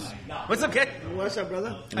one guest. What's up, Ken? What's up,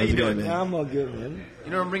 brother? How you doing, man? I'm all good, man.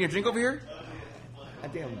 You know, bring a drink over here. I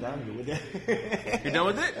think I'm done with it. You're done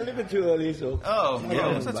with A it? little bit too early, so. Oh,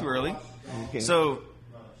 yeah, it's not too early. Okay. So,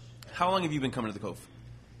 how long have you been coming to the Cove?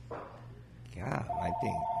 Yeah, I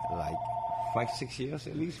think like 5-6 years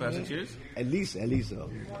at least. 5-6 man. years? At least.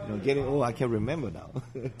 Getting old, I can't remember now.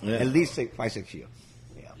 Yeah. At least 5-6 years.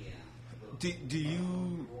 Yeah. Do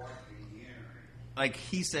you like?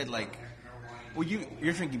 He said like, well,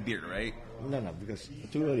 you're drinking beer, right? No, because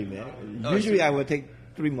too early, man. Oh, Usually it's- I would take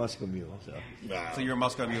 3 Moscow Mule. So. So you're a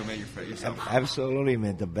Moscow Mule man yourself. Absolutely,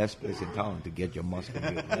 man. The best place in town to get your Moscow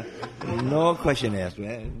Mule. Man. No question asked,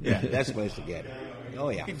 man. Yeah, that's the place to get it. Oh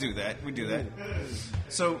yeah. We do that. We do that.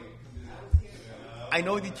 So, I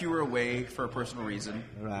know that you were away for a personal reason.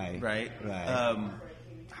 Right. Right. Right.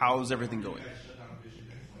 How's everything going?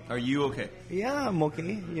 Are you okay? Yeah, I'm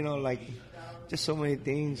okay. Just so many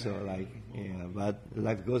things. So but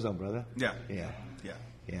life goes on, brother. Yeah. Yeah.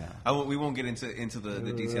 Yeah. We won't get into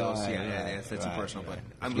the details. Right, That's too right, personal. But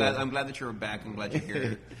right. I'm glad that you're back. I'm glad you're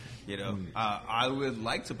here. I would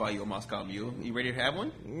like to buy you a Moscow Mule. You ready to have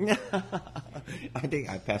one? I think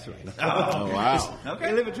I passed right now. Oh, wow. Okay.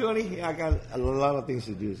 A little bit too early. I got a lot of things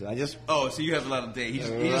to do, so I just. Oh, so you have a lot of day. He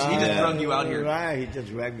just drug you out here. Right, he just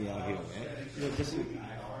dragged me out here, man.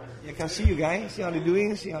 I can see you guys. See how they're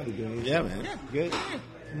doing. Yeah, man. Yeah. Good.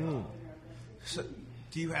 So,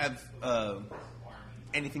 do you have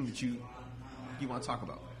anything that you want to talk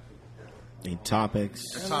about? Any topics,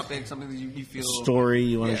 A topic, something that you feel story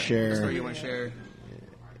you want to a share? story you want to share.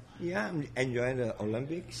 Yeah, I'm enjoying the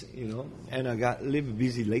Olympics, and I got a little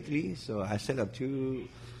busy lately, so I set up 2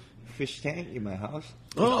 fish tank in my house.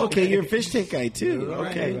 Oh, okay. You're a fish tank guy too.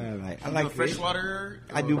 Okay. Right. I You like do fish. freshwater.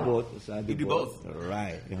 I do both. So I You do both?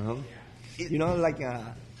 Right.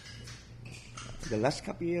 The last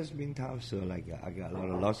couple years been tough. So I got a lot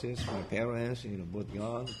of losses. My parents, both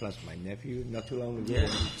gone. Plus my nephew, not too long ago. Yeah,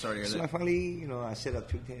 sorry to hear So that. I finally, I set up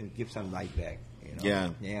 2 tanks and give some life back. Yeah.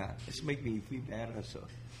 Yeah. It's make me feel better. So.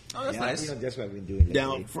 Oh, that's nice. That's what I've been doing.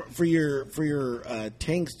 Now, lately. for your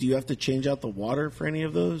tanks, do you have to change out the water for any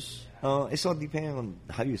of those? It's all depending on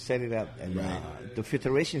how you set it up and the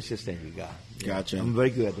filtration system you got. Gotcha. I'm very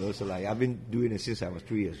good at those. So I've been doing it since I was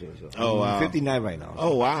 3 years old. So Oh, wow. I'm 59 right now.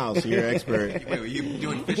 Oh, wow. So you're an expert. Wait, were you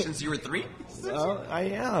doing fish since you were 3? I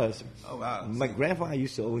am. Oh, wow. My grandfather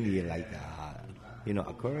used to own the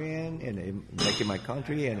aquarium and like in my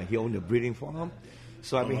country, and he owned a breeding farm.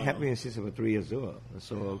 So I've been helping since I was 3 years old.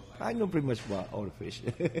 So I know pretty much about all the fish.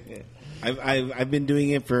 I've been doing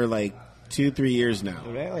it for like 2-3 years now.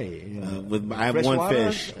 Really? I have Fresh one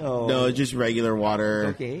water? fish. Oh. No, just regular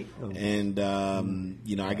water. Okay. Oh. And I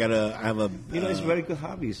have a. It's a very good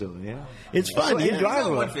hobby, so yeah. It's fun. So Yeah.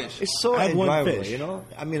 enjoyable. One fish. It's so I have one enjoyable, fish.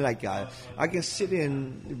 I mean, I can sit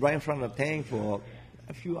right in front of the tank for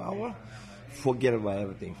a few hours, forget about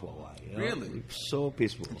everything for a while. You know? Really? So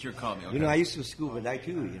peaceful. It's your calming, okay. You know, I used to scuba dive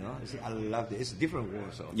too. You know, I loved it. It's a different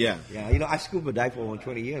world. So Yeah. yeah. You know, I scuba dive for over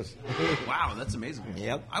 20 years. Wow, that's amazing.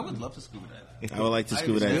 Yep. I would love to scuba dive. I would like to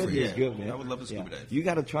scuba I- dive for you. It's good, man. I would love to scuba dive. You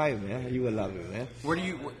gotta try it, man. You will love it, man. Where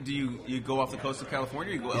do you go off the coast of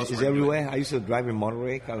California? Or you go elsewhere? It's everywhere. I used to drive in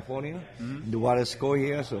Monterey, California. The water's cold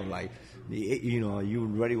here, so like, you know, you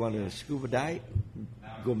really want to scuba dive,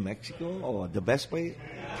 go Mexico or the best place,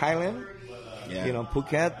 Thailand. Yeah. You know,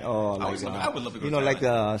 Phuket or like I would love to go you to know, like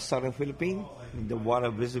Thailand. the southern Philippines. The water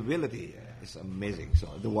visibility is amazing. So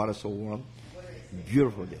the water's so warm,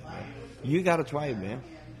 beautiful there, man. You gotta try it, man.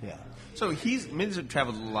 Yeah. So Min's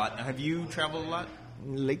traveled a lot. Have you traveled a lot?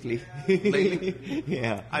 Lately. Lately?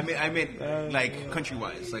 Yeah. I mean, like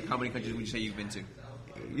country-wise. Like, how many countries would you say you've been to?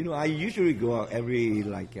 You know, I usually go out every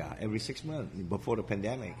 6 months before the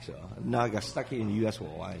pandemic. So now I got stuck in the U.S. for a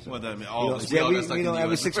while. So, Well, I mean, you know, we all got stuck you know, in the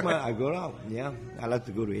every US. 6 months I go out. Yeah, I like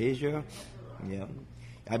to go to Asia. Yeah,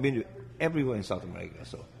 I've been to everywhere in South America.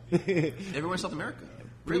 So Everywhere in South America.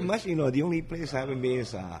 pretty much, you know, the only place I haven't been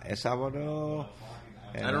is El Salvador.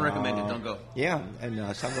 And, I don't recommend it. Don't go. Yeah,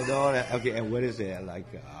 and Salvador. Okay, and what is it like?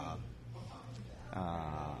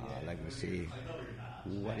 Let me see.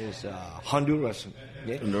 What is Honduras?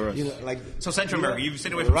 Yeah? Honduras. You know, like So Central you know, America. You've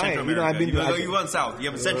stayed away from right, Central you know, America. I've been to you went south. You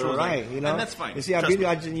have a Central, right? like, You know, and that's fine. You see, I've Trust been to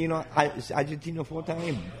me. Argentina. You know, Argentina 4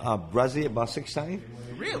 times, Brazil about 6 times.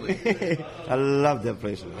 Really? I love that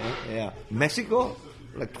place, man. Yeah, Mexico,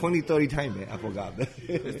 like 20, 30 times, man. I forgot.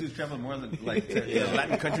 This dude's traveled more than like to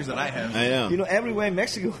Latin countries than I have. I know. You know, everywhere in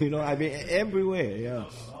Mexico. You know, I've been everywhere. Yeah,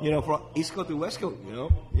 you know, from East Coast to West Coast.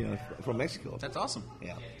 You know, from Mexico. That's awesome.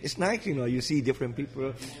 Yeah, it's nice. You know, you see different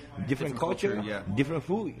people, different culture, culture, yeah. different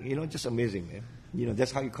food. You know, just amazing, man. You know,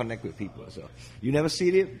 that's how you connect with people. So you never see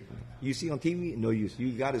it. You see on TV, no use.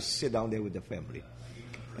 You got to sit down there with the family,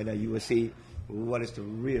 and then you will see what is the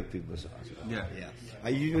real people. So, Yeah. yeah. I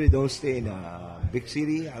usually don't stay in a big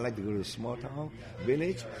city. I like to go to a small town,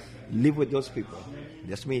 village, live with those people.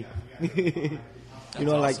 That's me. You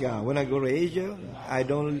know, like when I go to Asia, I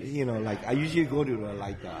don't, you know, like I usually go to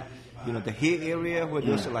the hill area where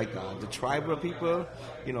there's like the tribal people,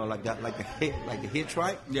 you know, like that, like the hill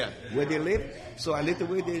tribe, Yeah. where they live. So I live the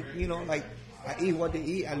way they, you know, like I eat what they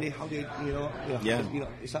eat, I live how they, Yeah.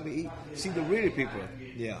 it's how they eat. See the real people,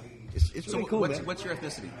 yeah. It's So really cool, man. what's your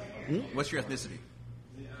ethnicity? What's your ethnicity?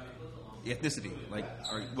 Ethnicity, like,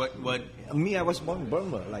 or what? Me, I was born in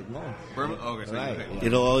Burma, like no. Burma? Oh, okay, so Right. okay.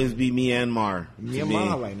 It'll always be Myanmar. to me.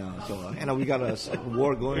 Myanmar right now, so and we got a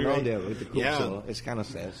war going on there with the coup, Yeah. so it's kind of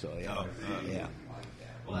sad. So yeah, yeah.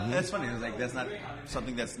 That's funny. It's like that's not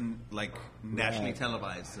something that's like nationally Right.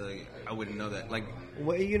 televised. So I wouldn't know that. Like,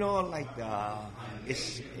 Well, you know, like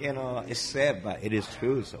it's it's sad, but it is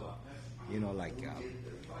true. So like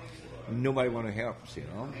nobody want to help us.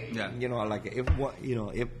 Yeah. Like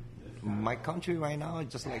if my country right now is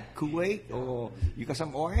just like Kuwait, or you got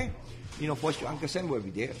some oil, first your Uncle Sam will be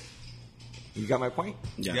there. You got my point?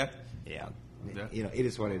 Yeah. yeah. Yeah. It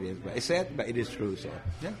is what it is. But it's sad, but it is true. So,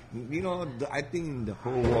 Yeah. I think the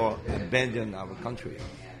whole world abandoned our country.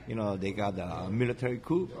 They got a military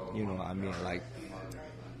coup. Like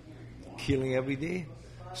killing every day,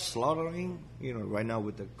 slaughtering. Right now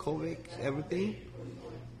with the COVID, everything.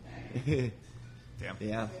 Damn.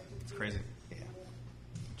 Yeah. It's crazy. Yeah.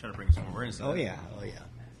 Trying to bring some awareness. to Oh that. yeah.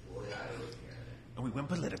 And we went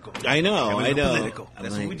political. I know. And we I went know. Political. I'm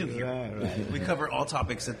That's like- what we do here. Right. We cover all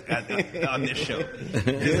topics on this show. It's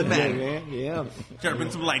Yeah, a bang. man. Yeah. Trying to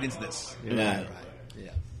bring some light into this. Yeah. Right.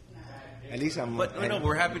 Yeah. At least I'm. But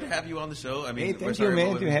we're happy to have you on the show. I mean, Hey, we're thank sorry you, man,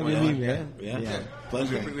 what for was having going me, on. man. Yeah.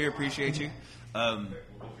 Pleasure. We appreciate you.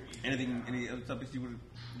 Any other topics you would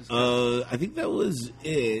discuss? I think that was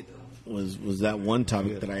it. Was that one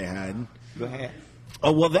topic that I had? Go ahead.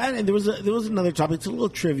 Oh well, that and there was another topic. It's a little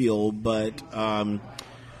trivial, but I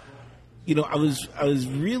was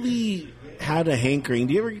really had a hankering.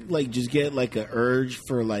 Do you ever like just get like a urge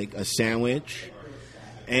for like a sandwich?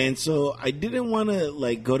 And so I didn't want to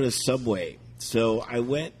like go to Subway. So I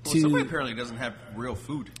went Well, to. Subway apparently doesn't have real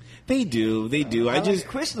food. They do. I like just.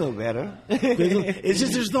 Chris know better. It's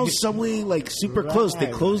just there's no Subway like super close. They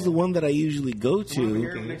Right. closed the one that I usually go Over to.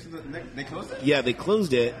 here next to they closed it? Yeah, they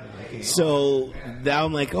closed it. So now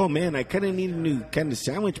I'm like, oh man, I kind of need a new kind of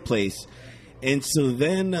sandwich place. And so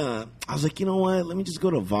then I was like, you know what? Let me just go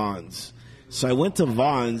to Vaughn's. So I went to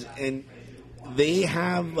Vaughn's, and they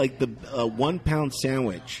have like the 1 pound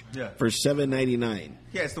sandwich Yeah. for $7.99.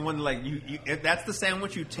 Yeah, it's the one like you that's the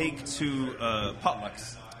sandwich you take to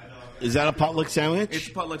potlucks. Is that a potluck sandwich? It's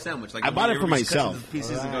a potluck sandwich. Like I bought it for everybody just cuts myself. into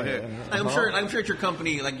pieces and go here. Right. Like, I'm sure at your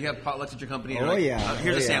company, like you have potlucks at your company. And Oh, like, yeah.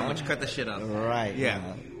 here's Oh, a yeah. sandwich. Cut the shit up. Right. Yeah.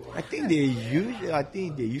 I think they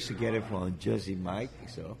used to get it from Jersey Mike.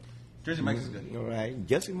 So. Jersey Mike's is good. All right,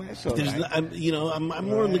 Jersey Mike. So There's, right. I'm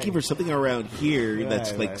more looking for something around here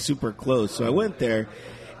that's like right. super close. So I went there,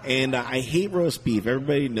 and I hate roast beef.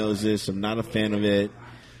 Everybody knows this. I'm not a fan of it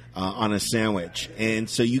on a sandwich, and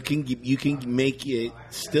so you can make it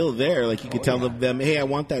still there. Like you can tell them, hey, I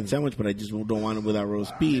want that sandwich, but I just don't want it without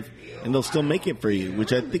roast beef, and they'll still make it for you,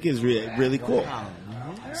 which I think is really cool.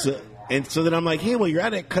 So then I'm like, hey, well, you're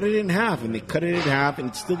at it, cut it in half, and they cut it in half, and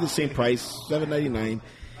it's still the same price, $7.99.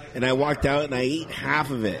 And I walked out and I ate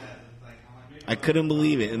half of it. I couldn't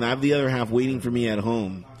believe it, and I have the other half waiting for me at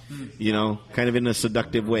home. You know, kind of in a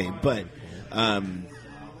seductive way, but.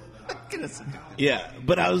 Yeah,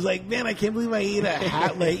 but I was like, man, I can't believe I ate a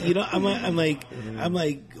hat. Like, you know, I'm like,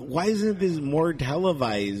 why isn't this more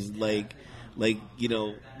televised? Like, you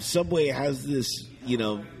know, Subway has this, you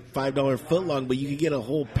know, $5 footlong, but you could get a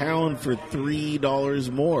whole pound for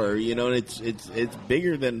 $3 more. You know, and it's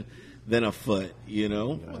bigger than a foot. You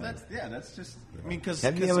know. Well, that's just. I mean, because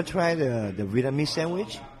Have you ever tried the Vietnamese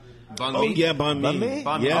sandwich? banh Oh mi? yeah, banh mi. Banh mi?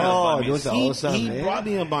 Banh mi. Yeah. Oh, Banh mi. those are awesome. He man. brought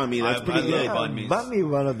me a banh mi. That's I pretty love good. banh mi. Banh mi,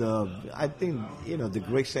 one of the, I think, you know, the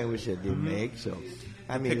great sandwich that they make. So,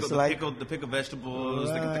 I mean, it's like the pickled vegetables,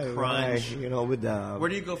 the right, crunch. right, you know, with the, Where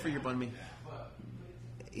do you go for your banh mi?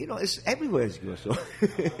 you know, it's everywhere it's good. So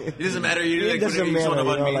It doesn't matter. You it like doesn't you matter. want a You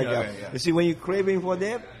banh know, mi. like Okay, yeah. you see, when you're craving for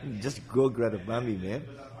that, just go grab a banh mi, man.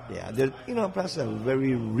 Yeah, they're, you know, plus a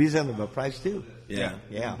very reasonable price too. Yeah.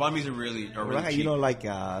 Yeah. Banh mi's are really Right, cheap. you know, like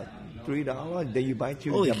 $3. Then you buy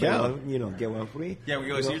two, Holy get cow. one, you know, get one free. Yeah, we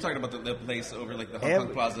go. You So know, you're talking about the place over like the Hong every-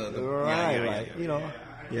 Kong Plaza. right, Yeah. right. You know,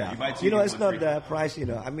 yeah. You buy two, You know, get it's one not free. the price. You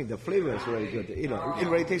know, I mean, the flavor is very good. You know, it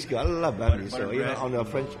really tastes good. I love banh mi. So butter you know, bread. on the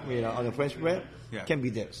French, you know, on the French bread, Yeah. can be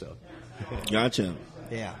there. So Gotcha.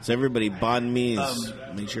 yeah. So everybody, banh mi is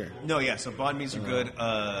make sure. No, yeah. So banh mi's are good.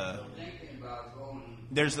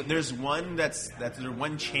 There's one there's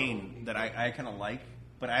one chain that I kind of like,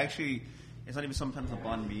 but I actually it's not even sometimes a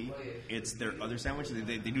banh mi. It's their other sandwiches.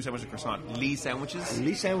 They do sandwiches with croissant. Lee sandwiches.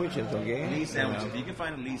 Lee sandwiches, okay? Lee sandwiches. If you can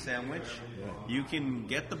find a Lee sandwich, you can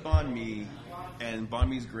get the banh mi, and banh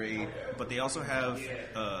mi's great. But they also have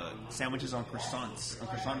sandwiches on croissants, on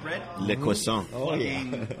croissant bread. Le croissant. Oh, yeah.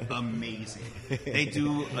 Fucking amazing. They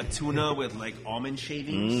do a tuna with like almond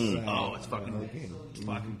shavings. Oh, it's fucking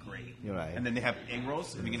great. You're right. And then they have egg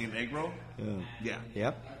rolls. If you can eat an egg roll, yeah.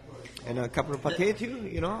 Yep. And a couple of pate too,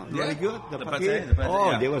 you know, Yeah. really good. The pate. pate, the pate,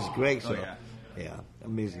 Oh, yeah. that was great. So, Oh, yeah.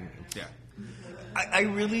 amazing. Yeah. I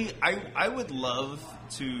really I would love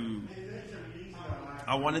to.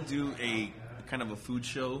 I want to do a kind of a food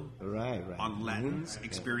show Right. on Latins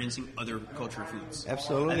experiencing other culture foods.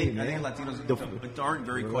 Absolutely, I think man. Latinos aren't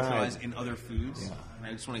very Right. culturalized in other foods. And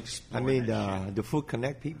I just want to explore. I mean, that shit. the food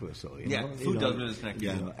connect people. So you Yeah, know, food you does know, really connect you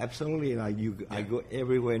people. know, absolutely. Like I go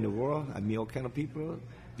everywhere in the world. I meet all kind of people.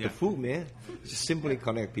 Yeah. The food, man, just simply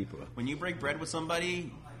connect people. When you break bread with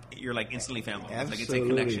somebody, you're like instantly family. It's like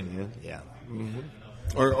Absolutely, it's a connection. man. Yeah.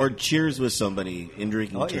 Or cheers with somebody in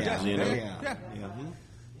drinking Oh terms, yeah. you know? Yeah.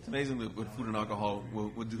 It's amazing what food and alcohol will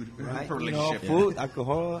do Right. for a You know, relationship. food,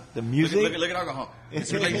 alcohol, the music. Look at alcohol.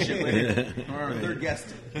 It's a relationship. Right? Our third guest.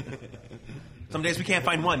 Some days we can't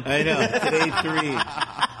find one. I know. Today 3.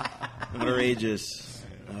 Outrageous.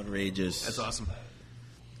 That's awesome.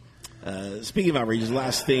 Speaking of outrageous,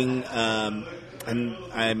 last thing, I'm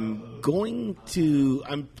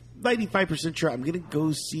 95% sure I'm going to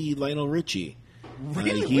go see Lionel Richie.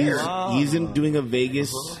 He's doing a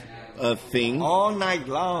Vegas thing. all night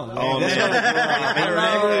long. Oh, That's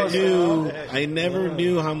man. what I never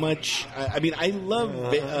knew how much. I mean, I love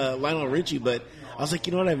Lionel Richie, but I was like,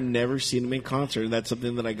 you know what? I've never seen him in concert. And that's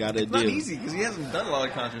something that I got to It's do. not easy because he hasn't done a lot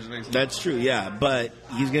of concerts recently. That's true, yeah. But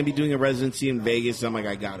he's going to be doing a residency in Vegas. So I'm like,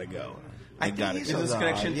 I got to go. I got to he's go. Is this on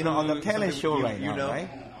connection you know, on the to talent something show you- right you now, know? right?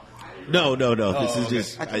 No. This is okay.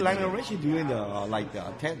 just. I think Lionel Richie doing the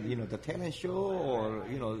the talent show, or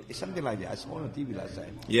you know, it's something like that. I saw on TV last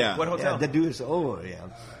time. Yeah. What Yeah, hotel? the dude is over. Yeah.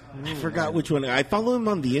 I forgot which one. I follow him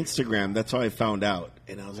on the Instagram. That's how I found out.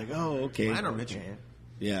 And I was like, oh, okay. I know Richie.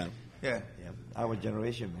 Yeah. Yeah. Yeah, our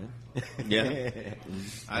generation, man. Yeah.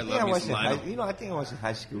 I I love me was some in Lionel. I think I was in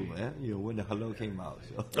high school, man. You know, when the Hello came out.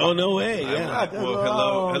 So. Oh, no way. Yeah.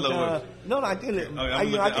 Well, hello. No, I think I'm I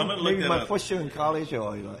gonna think look maybe that my up. first year in college,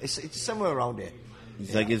 or you know, it's somewhere around there.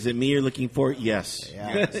 He's like, is it me you're looking for? Yes.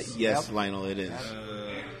 Yeah. Yes, Yep. Lionel, it is.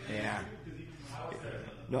 Yeah.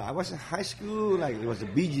 No, I was in high school. Like it was the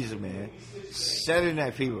Bee Gees, man. Saturday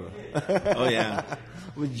Night Fever. Oh, yeah.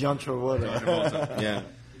 with John Travolta. Yeah.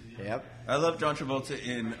 Yep. I love John Travolta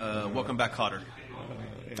in Welcome Back, Kotter.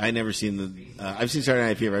 I never seen I've seen Saturday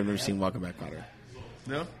Night Fever. I've never seen Welcome Back, Kotter.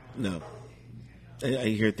 No? No. I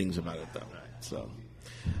hear things about it though. So,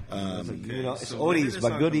 You know, it's So when did oldies this but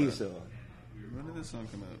song goodies. come So. When did this song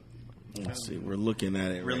come out? let's see. We're looking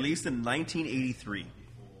at it. Right. Released in 1983.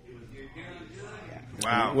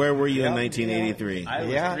 Wow. Where were you in Yeah. 1983? I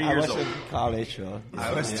was Yeah, 3 I years was old. in college. So.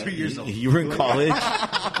 I was 2 years old. You were in college.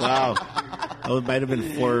 Wow. I might have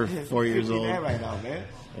been 4 years 59 old. right now, man.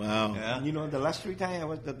 Wow. Yeah. You know, the last 3 times I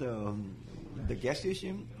was at the gas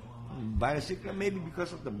station, buy a cigarette, maybe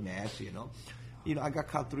because of the mask, you know. You know, I got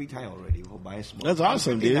caught 3 times already for buying smoke. That's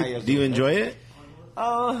awesome, I'm 59 dude. years Do you old, enjoy it?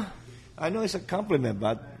 I know it's a compliment,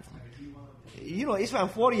 but you know, if I'm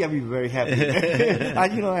 40, I'll be very happy.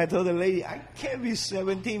 And, you know, I told the lady, I can't be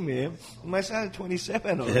 17, man. My son is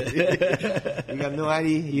 27 already. You got no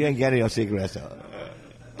idea. You ain't getting your cigarettes out.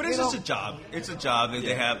 But it's just a job. It's a job.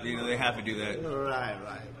 They have, they have to do that. Right.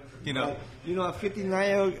 You know. You know, I'm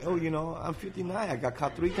 59. Oh, you know, I'm 59. I got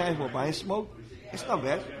caught 3 times for buying smoke. It's not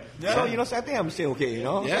bad. Yeah. So, you know, so I think I'm still okay, you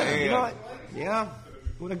know? Yeah, You yeah. know what? Yeah.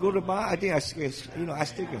 When I go to the bar, I think I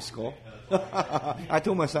still can score. I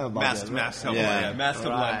told my son about that. Mask help. Yeah. Yeah. Mask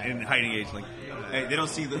help Right. in hiding age. Like, hey, they don't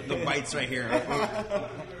see the bites right here.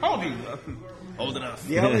 How old are you? Old enough.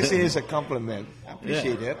 They always say it's a compliment. I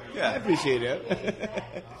appreciate it. Yeah. I appreciate it.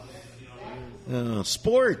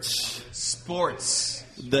 Sports. Sports.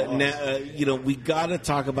 You know, we got to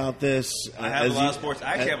talk about this. I have a lot of sports.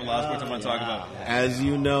 I actually have a lot of sports I want to talk about. As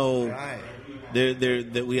you know, Right.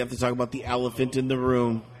 that we have to talk about the elephant in the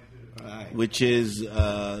room, Right. which is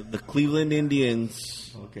the Cleveland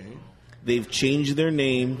Indians. Okay. They've changed their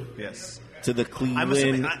name Yes. to the I'm Cleveland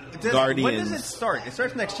assuming. Guardians. When does it start? It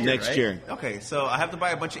starts next year. Next right? year. Okay, so I have to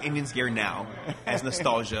buy a bunch of Indians gear now as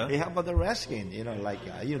nostalgia. Hey, how about the Redskins? You know, like,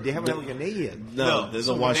 they haven't like a name yet. No, there's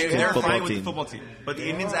a Washington they're football fine with team. the football team, but the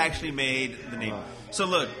Indians actually made the name. So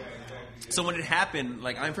look, so when it happened,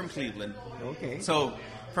 like I'm from Cleveland, Okay. so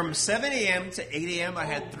from 7 a.m. to 8 a.m., I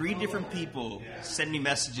had 3 different people send me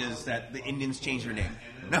messages that the Indians changed their name.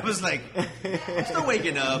 And I was like, I'm still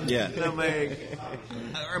waking up. Yeah. And I'm like,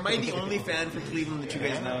 am I the only fan from Cleveland that you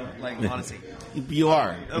guys know? Like, honestly. You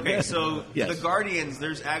are. Okay, so Yes. the Guardians,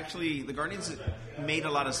 the Guardians made a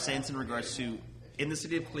lot of sense in regards to in the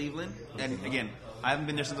city of Cleveland. And again, I haven't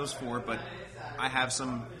been there since I was 4, but I have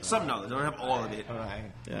some knowledge. I don't have all of it. All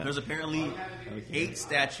right. Yeah. There's apparently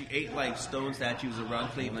 8 like stone statues around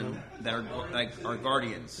Cleveland that are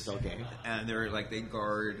guardians. Okay. And they're like they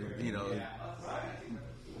guard,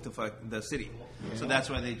 the city. So that's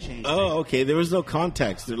why they changed. it. Oh, okay. There was no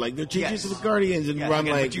context. They're changing Yes. to the Guardians, and Yes, I'm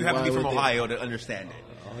again, like, but you have to why be from would they- Ohio to understand it.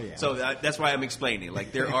 Oh, yeah. So that's why I'm explaining.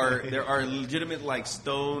 Like there are legitimate like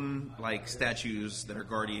stone like statues that are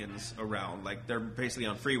guardians around. Like they're basically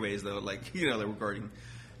on freeways though. Like they were guarding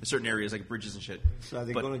certain areas like bridges and shit. So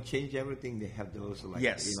they're But- going to change everything. They have those, like,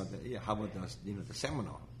 Yes. how about the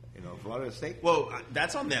Seminole? Florida State? Well,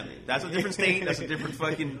 that's on them. That's a different state. That's a different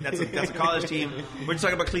fucking. That's a college team. We're just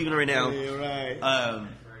talking about Cleveland right now. You're right.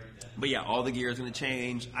 But yeah, all the gear is going to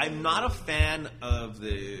change. I'm not a fan of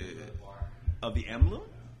the emblem.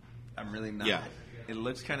 I'm really not. Yeah. It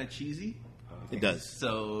looks kind of cheesy. It does.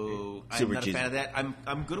 So I'm Super not cheesy. a fan of that.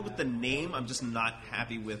 I'm good with the name. I'm just not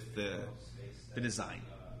happy with the design.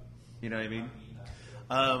 You know what I mean?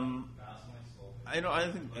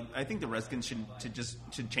 I think the Redskins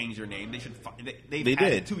should change their name. They should. They've They had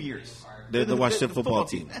did. it 2 years. They're the Washington football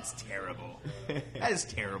team. That's terrible. That is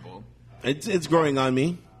terrible. It's growing on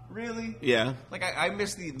me. Really? Yeah. Like I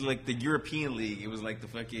miss the European League. It was like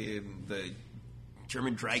the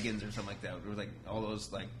German Dragons or something like that. It was like all those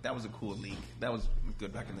that was a cool league. That was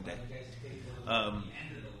good back in the day.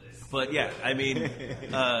 But yeah,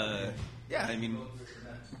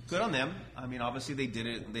 good on them. I mean, obviously they did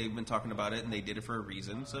it. They've been talking about it, and they did it for a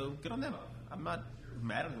reason. So good on them. I'm not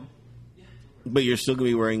mad at them. But you're still going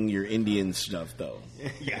to be wearing your Indian stuff, though.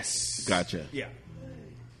 Yes. Gotcha. Yeah.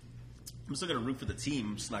 I'm still gonna root for the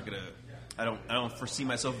team. I'm just not gonna. I don't foresee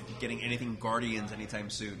myself getting anything Guardians anytime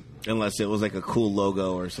soon. Unless it was like a cool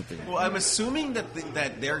logo or something. Well, I'm assuming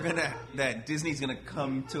that Disney's gonna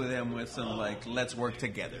come to them with some let's work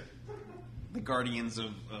together. The Guardians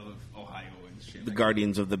of Ohio and shit. The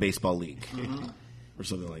Guardians of the Baseball League. Or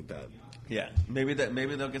something like that. Yeah, maybe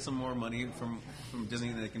they'll get some more money from Disney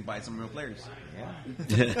and they can buy some real players.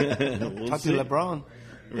 We'll Talk see. to LeBron.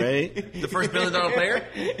 Right? The first $1 billion player?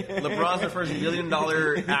 LeBron's the first $1 billion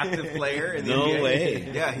active player in the No NBA.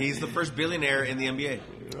 way. Yeah, he's the first billionaire in the NBA.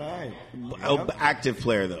 Right. Oh, active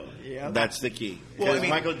player, though. Yeah. Yeah, That's the key. Well, I Because mean,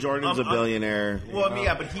 Michael Jordan's a billionaire. Well, I mean,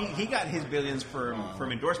 yeah, but he got his billions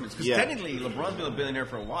from endorsements. Because Yeah. technically, LeBron's been a billionaire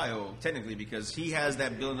for a while, technically, because he has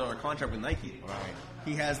that $1 billion contract with Nike. Right.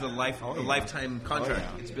 He has the lifetime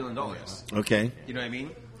contract. It's $1 billion. Okay. You know what I mean?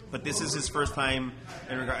 But this is his first time,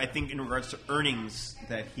 I think, in regards to earnings,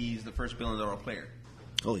 that he's the first $1 billion player.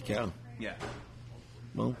 Holy cow. Yeah.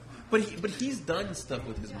 Well, But he's done stuff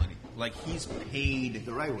with his money. Like, he's paid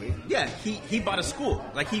The right way. Yeah, he bought a school.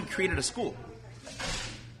 Like, he created a school.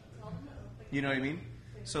 You know what I mean?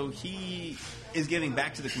 So he is giving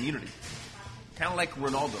back to the community. Kind of like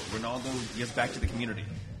Ronaldo. Ronaldo gives back to the community.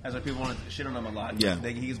 That's why people want to shit on him a lot. Yeah.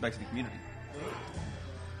 He gives back to the community.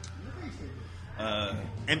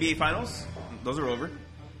 NBA Finals, those are over.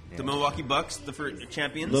 The Milwaukee Bucks, the first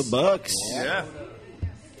champions. the Bucks. Yeah.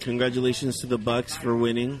 Congratulations to the Bucks for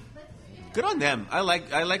winning. Good on them. I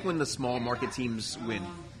like when the small market teams win.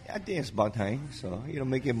 I think it's about time. So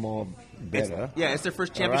make it more better. It's their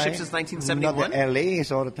first championship All right? since 1971. Not the LA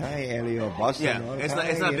is all the time. LA or Boston. Yeah, all the it's not-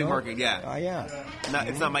 time, it's not you big know? market, yeah. Yeah.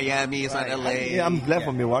 It's not Miami. It's not LA. Yeah, I'm glad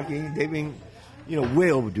for Milwaukee. They've been,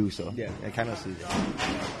 way overdue. So Yeah. I kind of see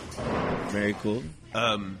that. Very cool.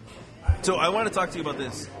 So I want to talk to you about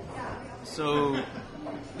this. So,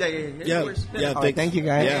 yeah. Yeah, of course. yeah. All right, thank you,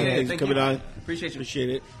 guys. Yeah, Yeah, thanks thank for coming you. on. Appreciate you.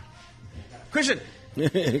 Appreciate Christian.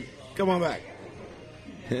 it. Come on back.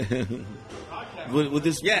 Would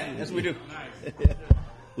this? Yeah, that's what we do.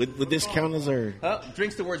 Would this count as our?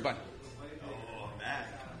 Drinks to words by.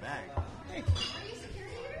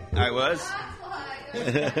 I was.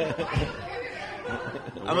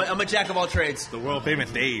 I'm a jack of all trades. The world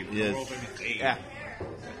famous Dave. Yes. World famous Dave. Yeah.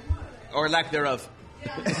 Or lack thereof.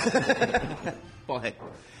 Ballhead.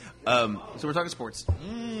 So we're talking sports.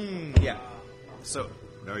 Yeah. So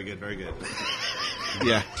Very good, very good.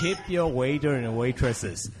 Yeah. Tip your waiter and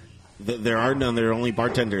waitresses. There are none. There are only they're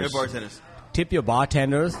bartenders. bartenders. Tip your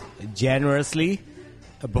bartenders generously.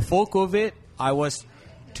 Before COVID, I was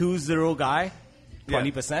 2-0 guy,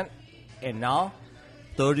 20%, and now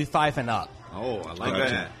 35 and up. Oh, I like Okay.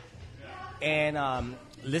 that. And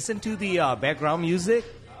listen to the background music.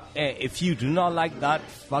 If you do not like that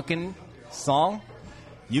fucking song,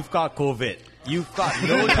 you've got COVID. You've got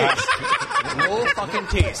no taste. No fucking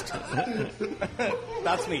taste.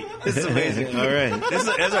 That's me. This is amazing. All right. This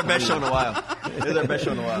is our best show in a while. This is our best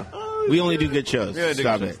show in a while. We only do good shows. Yeah,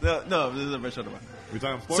 Stop it. No, this is our best show in a while. We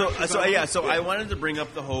talking sports? So I wanted to bring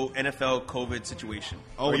up the whole NFL COVID situation.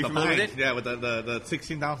 Oh, Are with you the familiar fines. with it? Yeah, with the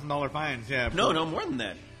 $16,000 fines. Yeah. No, more than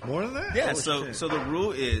that. More than that? Yeah, Oh, so shit. so the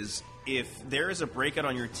rule is if there is a breakout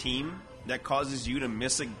on your team that causes you to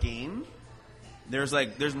miss a game, there's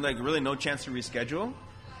really no chance to reschedule.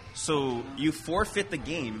 So you forfeit the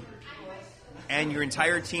game, and your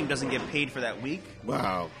entire team doesn't get paid for that week.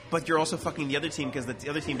 Wow. But you're also fucking the other team because the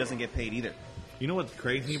other team doesn't get paid either. You know what's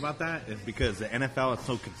crazy about that is because the NFL is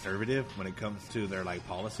so conservative when it comes to their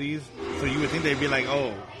policies. So you would think they'd be like,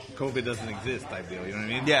 "Oh, COVID doesn't exist," type deal. You know what I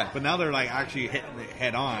mean? Yeah. But now they're actually hitting it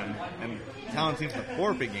head on and telling teams to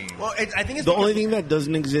forfeit games. Well, I think it's The only thing that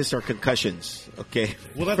doesn't exist are concussions. Okay.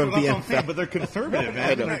 Well, that's From what the I'm saying. NFL. But they're conservative,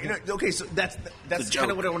 I man. know. Okay, so that's It's a kind of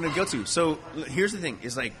joke. what I want to go to. So here's the thing: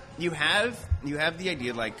 is you have the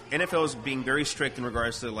idea NFL is being very strict in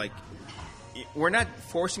regards to we're not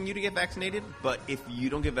forcing you to get vaccinated, but if you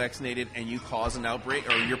don't get vaccinated and you cause an outbreak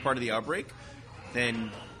or you're part of the outbreak,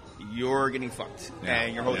 then you're getting fucked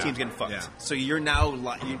and your whole team's getting fucked. Yeah. So you're now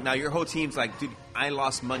your whole team's like, dude, I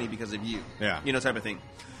lost money because of you. Yeah. Type of thing.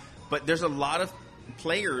 But there's a lot of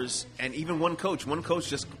players and even one coach. One coach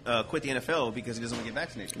just quit the NFL because he doesn't want to get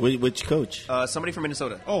vaccinated. Which coach? Somebody from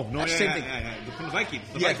Minnesota. Oh no! Actually, Yeah, same thing. From the Vikings.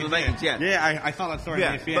 Yeah, from the Vikings, yeah. Yeah, I saw that story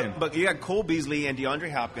on Yeah, ESPN. but you got Cole Beasley and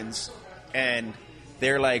DeAndre Hopkins, and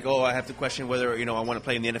they're like, oh, I have to question whether I want to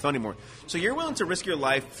play in the NFL anymore. So you're willing to risk your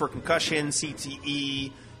life for concussion,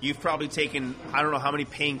 CTE. You've probably taken I don't know how many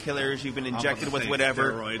painkillers you've been injected about with, to say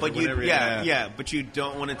whatever. steroids But or you, whatever, yeah. but you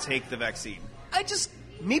don't want to take the vaccine.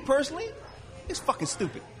 Me personally, it's fucking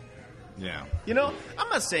stupid. yeah. I'm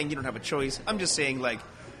not saying you don't have a choice. I'm just saying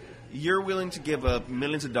you're willing to give up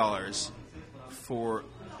millions of dollars for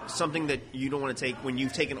something that you don't want to take when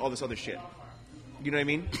you've taken all this other shit. You know what I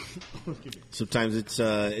mean? Sometimes it's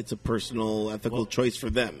a personal, ethical choice for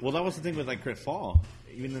them. Well, that was the thing with Chris Paul,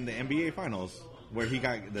 even in the NBA Finals, where he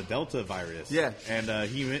got the Delta virus. Yeah. And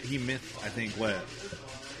he missed, I think,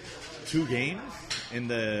 2 games in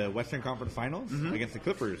the Western Conference Finals against the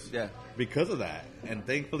Clippers. Yeah. Because of that, and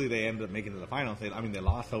thankfully they ended up making it to the finals. They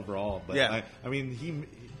lost overall, but Yeah. he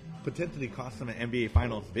potentially cost them an NBA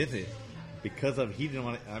Finals visit because of he didn't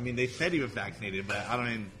want to. They said he was vaccinated, but I don't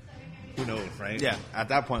even. Who knows, right? Yeah. At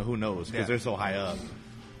that point, who knows? Because Yeah. they're so high up.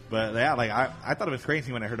 But yeah, like I thought it was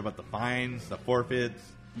crazy when I heard about the fines, the forfeits.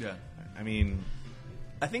 Yeah. I mean,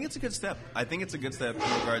 I think it's a good step. I think it's a good step in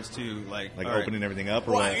regards to like all right. opening everything up,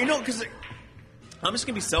 or Well, what? you know, because I'm just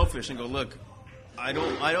gonna be selfish and go, look, I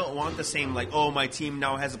don't want the same like, oh, my team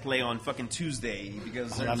now has to play on fucking Tuesday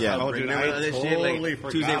because there's Yeah. an Oh, outbreak. dude, Remember I that shit? totally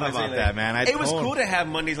forgot about that, man. It was cool to have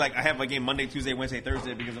Mondays, like I have a game Monday, Tuesday, Wednesday,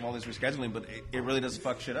 Thursday because of all this rescheduling, but it really does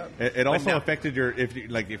fuck shit up. It But also now- affected your if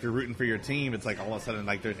you're rooting for your team, it's like all of a sudden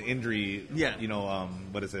like there's injury. Yeah. You know,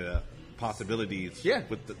 what is it? Possibilities. Yeah.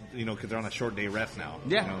 With the, because they're on a short day rest now.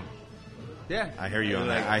 Yeah. You know? Yeah, I hear you on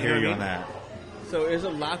Like, that. I you hear know you what on I that. mean? So there's a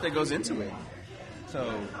lot that goes into it.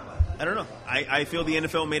 So I don't know. I feel the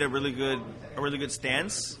NFL made a really good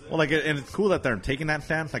stance. Well, like, and it's cool that they're taking that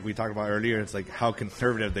stance, like we talked about earlier. It's like how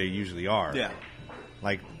conservative they usually are. Yeah.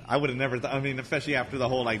 Like, I would have never. I mean, especially after the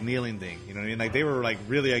whole like kneeling thing. You know what I mean? Like they were like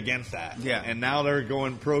really against that. Yeah. And now they're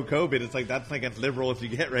going pro COVID. It's like that's like as liberal as you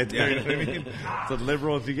get right there. Yeah. You know what I mean? It's as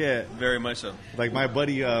liberal as you get. Very much so. Like my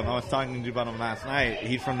buddy, I was talking to you about him last night.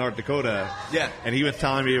 He's from North Dakota. Yeah. And he was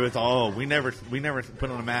telling me it was we never put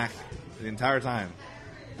on a mask the entire time.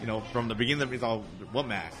 You know, from the beginning he's all, what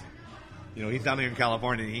mask? You know, he's down here in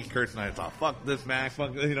California and he's cursing at us all, fuck this mask,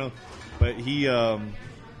 fuck, you know. But he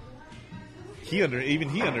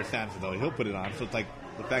understands it though. He'll put it on. So it's like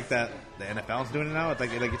the fact that the NFL's doing it now. It's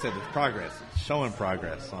like you said, it's progress, it's showing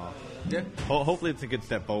progress. So Yeah. hopefully it's a good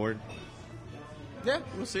step forward. Yeah,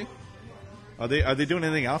 we'll see. Are they doing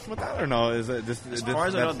anything else with that or no? Is it just As far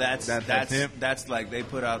as I know, that's it? that's like they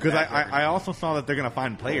put out. Because that I also saw that they're going to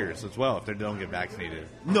find players as well if they don't get vaccinated.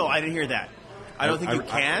 No, I didn't hear that. I don't think you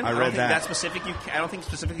can. I don't read think that. that's specific. I don't think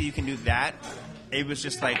specifically you can do that. It was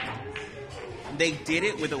just like they did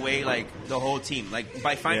it with a way like the whole team. Like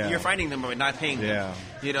by you're finding them by not paying them. Yeah.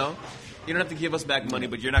 You know, you don't have to give us back money,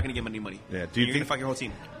 but you're not going to give any money. Yeah. You're going to fuck your whole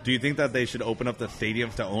team. Do you think that they should open up the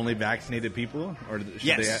stadiums to only vaccinated people, or should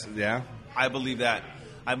Yes. they? Yeah. I believe that.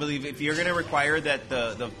 I believe if you're going to require that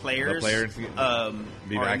the players, be are an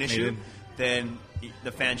vaccinated? issue, then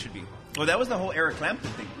the fans should be. Well, that was the whole Eric Clapton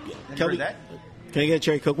thing. Have you Kelby, heard that? Can I get a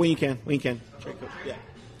cherry coke? When you can. Cherry coke. Yeah.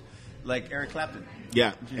 Like Eric Clapton.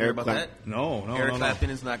 Yeah. Did you hear about that? No. Eric Clapton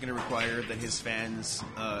is not going to require that his fans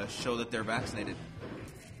show that they're vaccinated.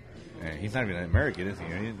 Yeah, he's not even American, is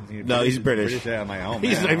he? No, he's British. Yeah, I'm like, oh,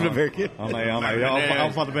 He's man. not even American. I'm like,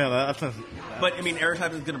 I'm about to be that's But I mean, Eric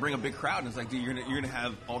Clapton's going to bring a big crowd, and it's like, dude, you're going to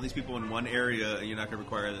have all these people in one area, and you're not going to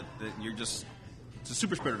require that you're just. It's a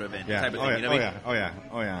super spreader event yeah. type of Oh, thing. yeah. You know what I mean?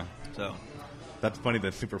 Oh yeah. So That's funny.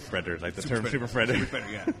 The super spreaders, like the Super term spreader. super spreader. Super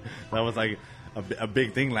spreader, yeah. That was like a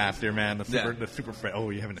big thing last year, man. Yeah. The super spread. Oh,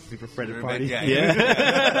 you having a super spreader Super party? event,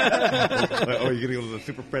 Oh, you're gonna go to the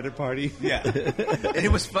super spreader party? yeah. And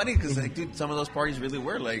it was funny because, like, dude, some of those parties really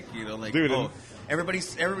were like, you know, like, Dude, everybody's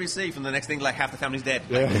safe, and the next thing, like, half the family's dead.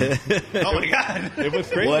 Yeah. Oh my god. It was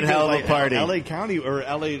crazy. One because, hell of a like, party. LA County or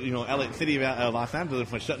LA, LA City of Los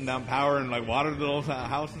Angeles was shutting down power and like water to those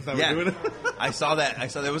houses that Yeah, were doing it. I saw that.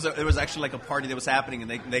 There was actually like a party that was happening, and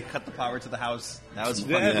they cut the power to the house. That was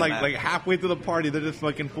funny. Yeah, like halfway through the party, they're just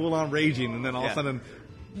fucking full on raging, and then all of a Yeah. sudden,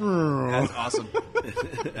 That's awesome.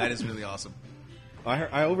 That is really awesome.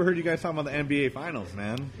 I overheard you guys talking about the NBA Finals,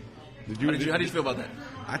 man. How did you feel about that?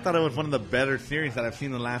 I thought it was one of the better series that I've seen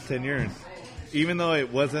in the last 10 years. Even though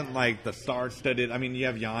it wasn't like the star-studded. I mean, you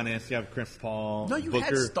have Giannis, you have Chris Paul. No, you Booker.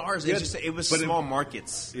 had stars. You It's had- just it was but small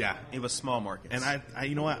markets. Yeah. It was small markets. And I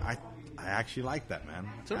you know what? I actually like that, man.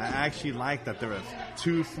 So I did I. actually like that there was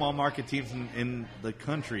two small market teams in the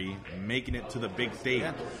country making it to the big stage.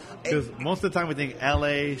 Yeah. Because most of the time we think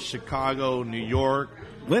L.A., Chicago, New York.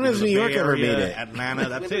 When has the New York Bay ever Area, made it? Atlanta.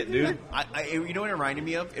 That's it, dude. You know what it reminded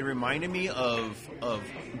me of? It reminded me of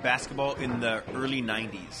basketball in the early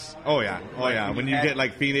 '90s. Oh yeah. Like, When you had- get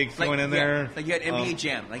like Phoenix going in yeah, there. like you had NBA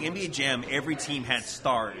Jam. Like NBA Jam, every team had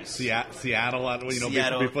stars. Seattle,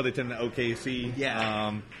 Seattle. before they turned to OKC.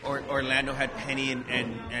 Yeah. Or Orlando had Penny and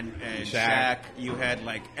Shaq. Shaq. You had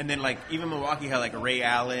like, and then like even Milwaukee had like Ray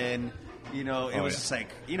Allen. You know, it was yeah. just like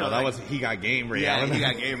that like, was he got game, Ray yeah, Allen. he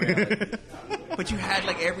got game. Ray Allen. But you had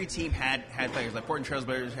like every team had players like Portland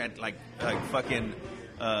Trailblazers had like fucking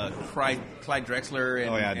Clyde Drexler and,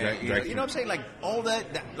 Oh, yeah, and, Drexler. you know what I'm saying, like all that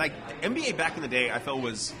like NBA back in the day I felt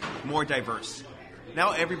was more diverse.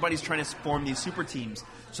 Now everybody's trying to form these super teams.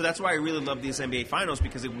 So that's why I really love these NBA Finals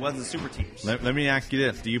because it wasn't super teams. Let me ask you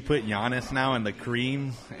this: do you put Giannis now in the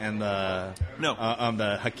Kareem and the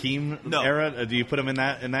the Hakeem No. era? Do you put him in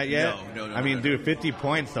that yet? No, I mean, no. dude, 50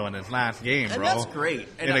 points though in his last game, And bro. that's great.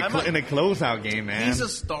 And in I'm not- a closeout game, man. He's a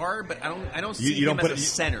star, but I don't see you him don't as a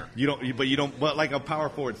center. You don't, but like a power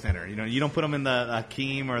forward center. You don't put him in the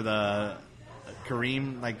Hakeem or the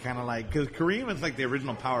Kareem, like kind of like because Kareem is like the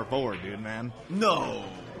original power forward, dude, man. No,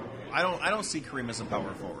 I don't see Kareem as a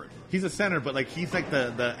power forward. He's a center, but like he's like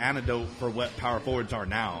the antidote for what power forwards are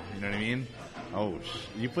now. You know what I mean? Oh,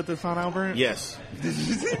 you put this on, Albert? Yes.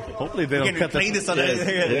 Hopefully they don't cut this on. Hopefully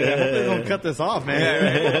they don't cut this off,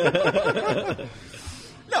 man.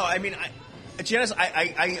 No, I mean, Giannis,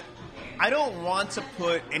 I don't want to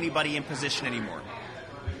put anybody in position anymore.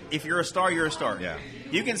 If you're a star, you're a star. Yeah.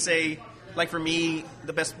 You can say, like for me,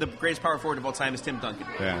 the greatest power forward of all time is Tim Duncan.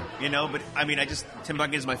 Yeah. You know, but I mean, Tim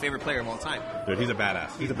Duncan is my favorite player of all time. Dude, he's a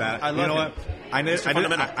badass. He's a badass. I love you know him.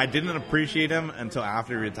 what? I didn't appreciate him until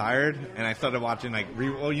after he retired, and I started watching like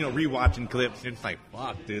rewatching clips. It's like,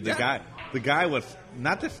 fuck, dude, the guy was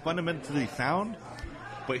not just fundamentally sound,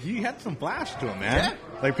 but he had some flash to him, man. Yeah.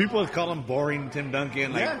 Like people would call him boring Tim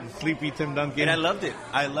Duncan, like sleepy Tim Duncan. And I loved it.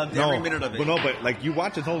 I loved every minute of it. But like you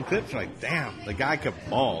watch his whole clips, you're like, damn, the guy could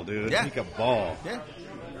ball, dude. Yeah. He could ball. Yeah.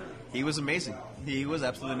 He was amazing. He was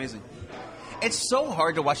absolutely amazing. It's so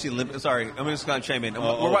hard to watch the Olympics. Sorry, I'm just going to chime in.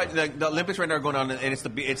 We're watching the Olympics right now are going on, and it's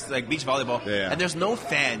like beach volleyball, and there's no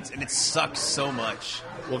fans, and it sucks so much.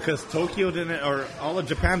 Well, because Tokyo didn't, or all of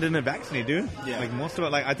Japan didn't vaccinate, dude. Yeah. Like most of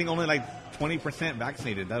it, like I think only like 20%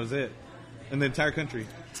 vaccinated. That was it in the entire country.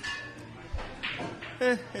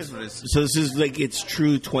 Here's what it is. So this is like it's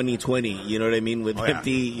true 2020. You know what I mean? With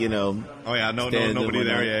empty, you know. Oh yeah, no, stands nobody and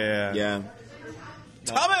there. whatnot. Yeah.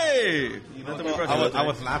 Tommy! I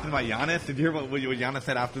was laughing about Giannis. Did you hear what Giannis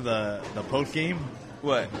said after the post game?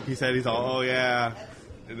 What? He said he's all, oh yeah.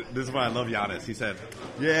 This is why I love Giannis. He said,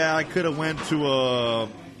 yeah, I could have went to a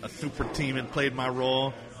super team and played my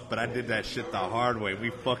role, but I did that shit the hard way. We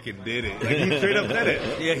fucking did it. Like, he straight up said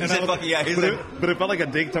it. Yeah, he said fucking yeah. But it felt like a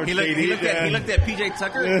dig towards He looked at PJ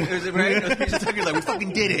Tucker. Is it right? It was PJ Tucker. Like, we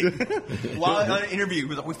fucking did it. While on an interview, he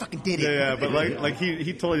was like, we fucking did it. Yeah, but like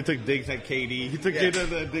he totally took digs at KD. He took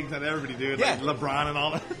digs at everybody, dude. Yeah. Like LeBron and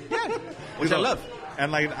all that. Yeah, which I love.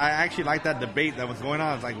 And like I actually like that debate that was going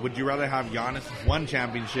on. It's like, would you rather have Giannis' one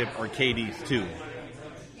championship or KD's two?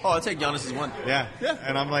 Oh, I'll take Giannis' one. Yeah.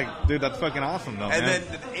 And I'm like, dude, that's fucking awesome, though. And man.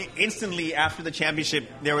 then instantly after the championship,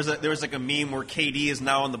 there was like a meme where KD is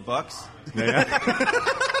now on the Bucks. Yeah.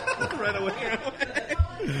 Right away.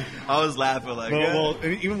 I was laughing like. Well,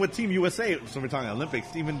 even with Team USA, so we're talking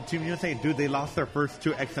Olympics. Even Team USA, dude, they lost their first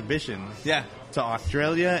two exhibitions. Yeah. To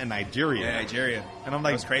Australia and Nigeria. Yeah, Nigeria. And I'm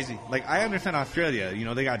like, that's crazy. Like, I understand Australia. You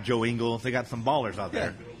know, they got Joe Ingles, they got some ballers out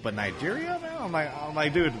there. Yeah. But Nigeria, man, I'm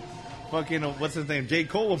like, dude. Fucking, what's his name? J.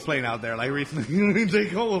 Cole was playing out there, like recently. J.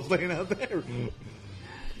 Cole was playing out there.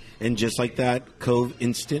 And just like that, Cove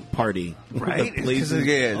instant party. Right? The place is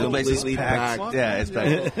the place is completely packed. Yeah, it's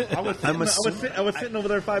packed. I was sitting over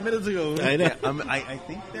there 5 minutes ago. I know. I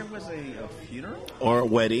think there was a funeral? Or a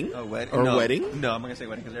wedding. A wedding? Or no. wedding. No, I'm not going to say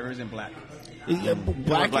wedding because everyone's in black. Yeah,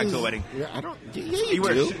 black black is, to a wedding. Yeah, I don't. Yeah, You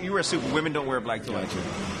do. wear a suit. Women don't wear black to a wedding.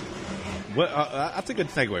 What, that's a good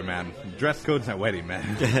segue, man. Dress codes at wedding,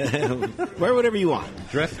 man. Wear whatever you want.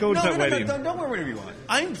 Dress codes at wedding. Don't wear whatever you want.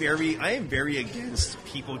 I am very against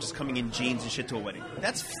people just coming in jeans and shit to a wedding.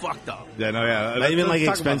 That's fucked up. Yeah, no, yeah. Not even like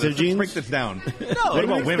talk about expensive this. jeans? Let's break this down. No, what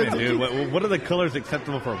about even women, expensive dude? What are the colors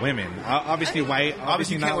acceptable for women? Obviously white.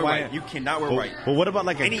 Obviously you not can't wear white. white. You cannot wear white. But what about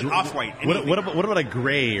like Any off-white, What about a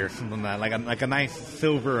gray or something like that? Like a nice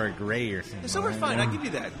silver or gray or something. The silver's fine. I'll give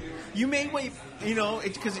you that. You may wait,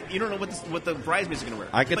 because you don't know what the bridesmaids are going to wear.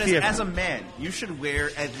 I could but see as a man, you should wear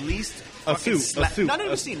at least A fucking suit. Not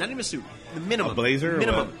even a suit. The minimum. A blazer or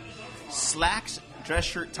Minimum. what? Slacks, dress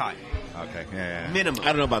shirt, tie. Okay, yeah. Minimum. I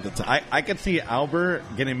don't know about the time. I could see Albert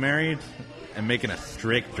getting married and making a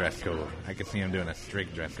strict dress code. I could see him doing a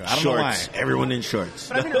strict dress code. I don't know why. Shorts. Everyone in shorts.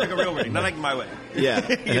 But I mean it like a real wedding, not like my wedding. Yeah.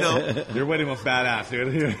 You know, Your wedding was badass,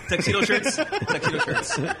 dude. tuxedo shirts. Tuxedo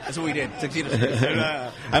shirts. That's what we did. Tuxedo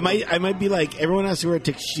shirts. I might be like everyone has to wear a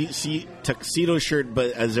tuxedo shirt,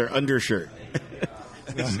 but as their undershirt.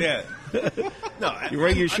 Yeah. No, You're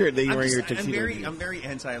wearing your shirt, then you're wearing your tuxedo. I'm very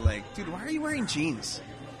anti. Like, dude, why are you wearing jeans?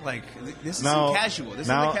 Like, this is Now- casual. This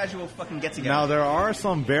now- is a casual fucking get together. Now there are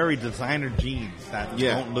some very designer jeans that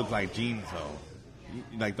Yeah. don't look like jeans though,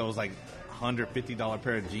 like those like $150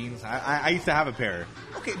 pair of jeans. I used to have a pair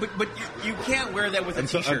Okay, but you can't wear that with a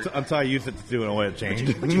until, t-shirt. until I used it to do an oil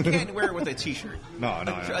change. But you can't wear it with a t-shirt. No.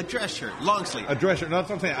 A dress shirt, long sleeve. A dress shirt. No, that's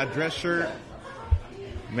what I'm saying. A dress shirt,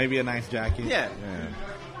 maybe a nice jacket. Yeah.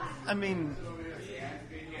 I mean,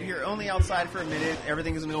 you're only outside for a minute.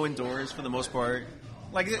 Everything is going to go indoors for the most part.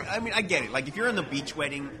 Like, I mean, I get it. Like, if you're in the beach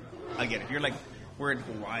wedding, I get it. If you're like, we're in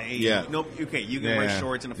Hawaii. Yeah. No, okay, you can Yeah. wear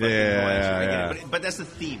shorts and a fucking Yeah, Hawaiian shirt. I get yeah. it. But that's the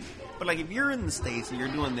theme. But like, if you're in the States and you're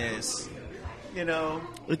doing this, you know,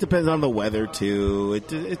 It depends on the weather too.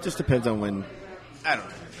 It just depends on when. I don't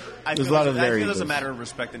know. There's a lot of I feel variables. there's a matter of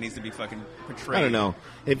respect that needs to be fucking portrayed. I don't know.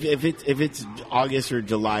 If it's August or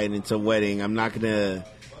July and it's a wedding, I'm not gonna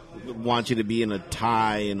want you to be in a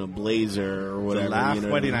tie and a blazer or whatever. The last you know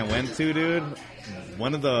what wedding I I mean? went to, dude,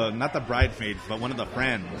 one of the, not the bridesmaids, but one of the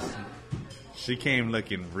friends, she came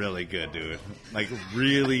looking really good, dude. Like,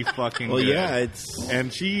 really fucking Well, good. yeah, it's And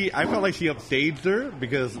I felt like she upstaged her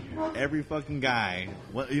because every fucking guy,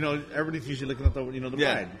 everybody's usually looking at the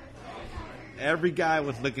bride. Every guy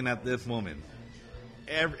was looking at this woman.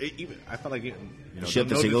 I felt like she at the no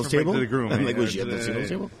singles disrespect table? to the groom. I'm like, was she at the singles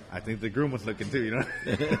table? I think the groom was looking too,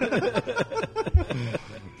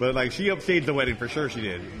 But like, she upstaged the wedding for sure. She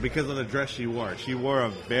did because of the dress she wore. She wore a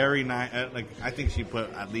very nice. I think she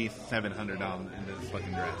put at least $700 into this fucking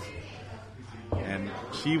dress. And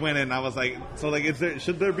she went in. I was like, so like,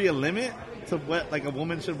 should there be a limit to what like a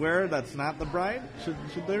woman should wear that's not the bride? Should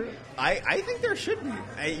there? I think there should be.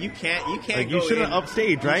 You can't. Like, go you shouldn't in-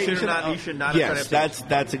 upstage, right? You should not. You should not. yes, try to upstage.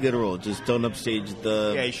 that's a good rule. Just don't upstage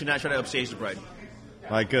the. Yeah, you should not try to upstage the bride.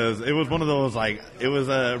 Like, cause it was one of those like it was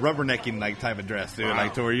a rubbernecking like type of dress, dude. Wow.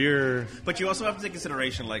 Like to where you're. But you also have to take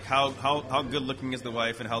consideration like how good looking is the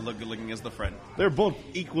wife and how good looking is the friend. They're both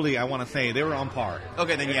equally. I want to say they were on par.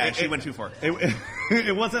 Okay, then yeah, she went too far.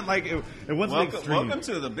 It wasn't like it wasn't extreme. Welcome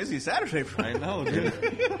to the busy Saturday, Brian. No, dude.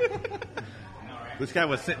 This guy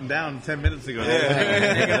was sitting down 10 minutes ago. Yeah.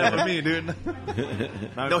 Hanging out with me,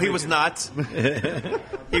 dude. No, he was not.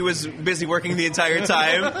 He was busy working the entire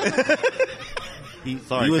time.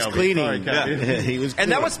 Sorry, he was Kelby. cleaning. Sorry, Kelby. Yeah. He was,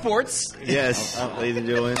 And that was sports. yes, ladies and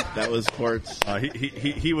gentlemen, that was sports.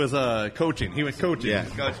 He was coaching. He was coaching. Yeah.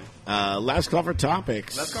 Gotcha. Last call for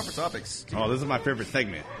topics. Let's go for topics. Oh, this is my favorite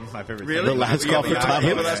segment. This is my favorite. Really? The last call for You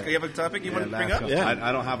topics. have a topic you want to bring up? Yeah.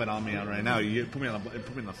 I don't have it on me right now. You put me on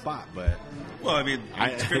the spot, but Well, I mean,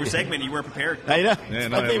 it's your favorite segment. You weren't prepared. I know. yeah, It's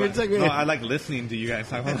my favorite segment. No, I like listening to you guys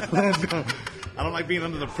talk about. I don't like being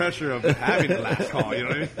under the pressure of having the last call. You know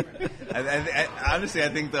what I mean? Honestly, I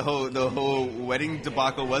think the whole wedding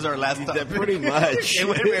debacle was our last topic. Pretty much.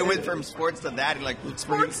 it went from sports to that. And like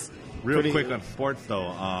sports. Real quick on sports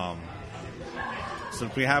though.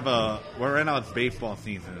 Since we have right now it's baseball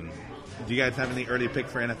season. Do you guys have any early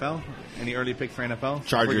picks for NFL? Any early picks for NFL?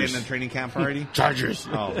 Chargers. We're getting in training camp already. Chargers.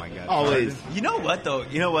 Oh my god. Always. Chargers. You know what though?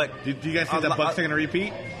 You know what? Do you guys think the Bucs are going to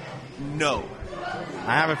repeat? No,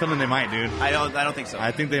 I have a feeling they might, dude. I don't think so.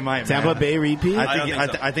 I think they might. Tampa man. Bay repeat? I don't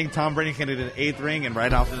think so. I think Tom Brady's going to get an 8th ring and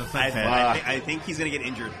right off to the sunset. I think he's going to get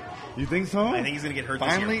injured. You think so? I think he's going to get hurt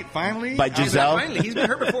Finally, this year. By Giselle? Finally, he's been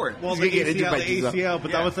hurt before. Well, He's the gonna get injured by ACL, Giselle.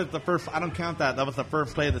 but Yeah. that was like the first. I don't count that. That was the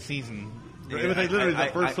first play of the season. It was like I- literally I-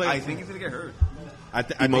 the first play. I think he's going to get hurt I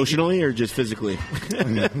think Emotionally or just physically?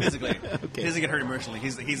 physically. He doesn't get hurt emotionally.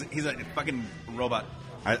 He's a fucking robot.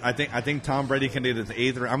 I think Tom Brady can get his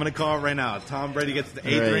 8th ring. I'm going to call it right now. Tom Brady gets the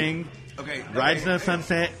 8th Right. ring. Okay. Rides to the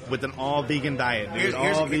sunset with an all vegan diet, dude. Here's-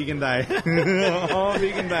 all vegan diet. All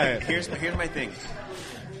vegan diet. Here's my thing.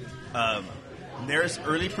 There's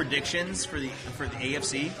early predictions for the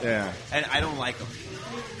AFC. Yeah. And I don't like them.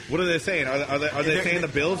 What are they saying? Are they They're- saying the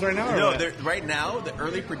Bills right now? Or No, what? right now the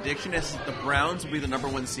early prediction is the Browns will be the number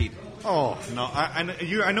 1 seed. Oh no! I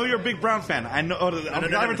know you're a big Brown fan. I know. I'm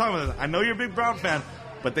not even talking about this. I know you're a big Brown fan,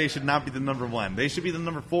 but they should not be the number 1. They should be the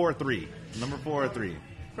number 4 or 3. Number 4 or 3.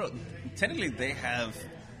 Bro, technically they have.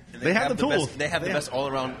 They have the tools. Best, they have the best all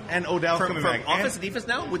around. And Odell's coming from back. offense And- to defense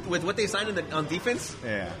now with what they signed on defense.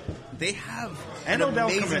 Yeah. They have And an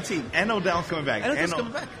Odell's amazing coming. team. And Odell's coming back. And Odell's And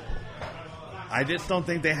coming back. I just don't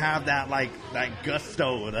think they have that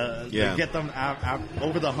gusto to get them out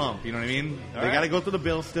over the hump. You know what I mean? They right. got to go through the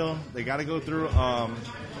Bills still. They got to go through.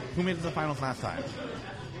 Who made it to the finals last time?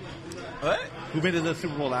 What? Who made it to the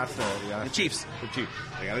Super Bowl last? The Chiefs. The Chiefs.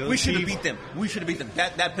 They gotta go to We the should have Chiefs. beat them. We should have beat them.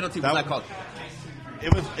 That penalty was That not was- called.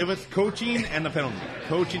 It was coaching and the penalty.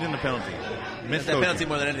 Coaching and the penalty. Missed That coaching. penalty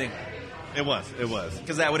more than anything. It was. It was.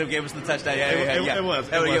 Because that would have given us the touchdown. Yeah, It was.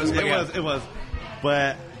 That would've given us the touchdown. It was.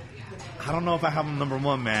 But I don't know if I have them number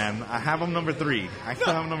 1, man. I have them number 3. I still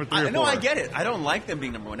have them number 3 or 4. No, I get it. I don't like them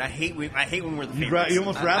being number 1. I hate when we're the favorites. You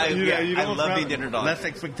almost rather. I love being the underdog. Less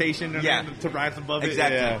expectation. Yeah. To rise above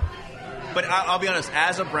Exactly. it. Yeah. But I'll be honest.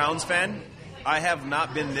 As a Browns fan, I have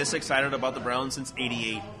not been this excited about the Browns since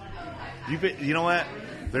 '88. You know what?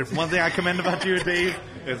 There's one thing I commend about you, Dave,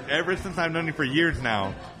 is ever since I've known you for years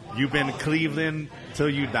now, you've been Cleveland till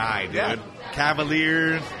you die, dude. Yeah.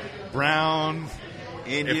 Cavaliers, Browns,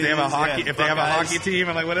 Indians, if they have a hockey, yeah, if they have a Buckeyes. hockey team,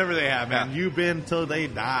 and like whatever they have, man, Yeah. you've been till they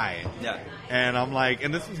die. Yeah. And I'm like,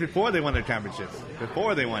 and this was before they won their championships,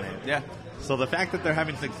 before they won it. Yeah. So the fact that they're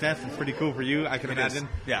having success is pretty cool for you. I can It is. imagine.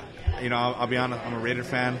 Yeah. You know, I'll be honest. I'm a Raiders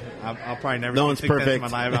fan. I'll probably never. No see one's success perfect.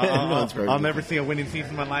 in my life. No one's perfect. I'll never see a winning season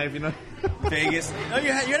in my life. You know. Vegas. No,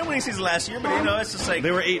 you had a winning season last year, but you know it's just like They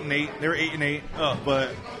were 8-8. They were 8-8. Oh. But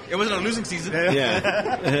it wasn't a losing season.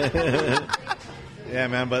 Yeah. yeah,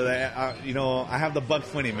 man. But you know, I have the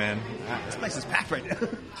Bucks winning, man. This place is packed right now.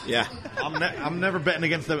 Yeah. I'm never betting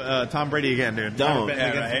against the Tom Brady again, dude. Don't. Never betting Yeah,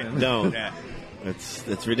 against right. him. Don't. Yeah.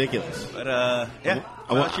 That's ridiculous. But yeah.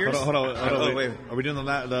 I want- cheers. Hold on. Oh, wait. Are we doing the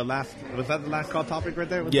last? Was that the last call topic right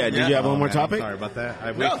there? Was Yeah, that- did you have one more man, topic? Sorry about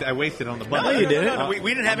that. No. I wasted on the Bucks. No, you didn't. No, we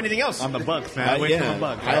didn't have anything else. On the Bucks, man. I wasted yeah. on the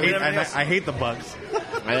Bucks. I didn't have anything else. I hate the Bucks.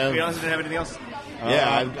 I have, We honestly didn't have anything else.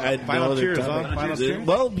 yeah, I'd final no other cheers, topic. huh? Final cheers?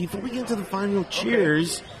 Well, before we get to the final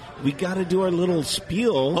cheers, we got to do our little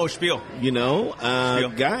spiel. Oh, spiel. You know, Spiel.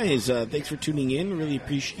 guys, thanks for tuning in. Really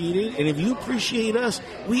appreciate it. And if you appreciate us,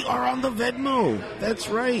 we are on the Venmo. That's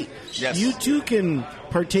right. Yes. You too can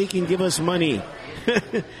partake and give us money.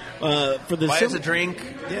 For the Buy sim- us a drink.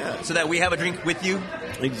 Yeah. So that we have a drink with you.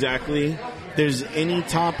 Exactly. If there's any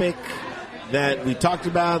topic that we talked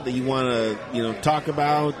about that you want to, talk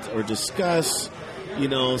about or discuss,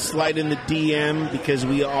 slide in the DM because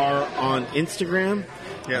we are on Instagram.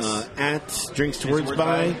 Yes. At Drinks to Words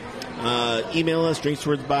By. Email us,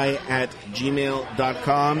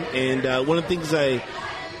 drinkswordsby@gmail.com. And one of the things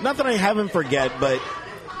not that I haven't forget, but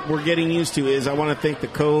we're getting used to is I want to thank the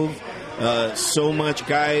Cove so much,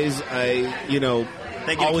 guys. Thank you to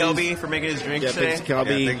Kelby for making his drinks Yeah, today. thanks to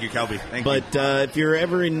Kelby. Thank you, Kelby. Thank you. But if you're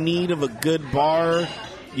ever in need of a good bar,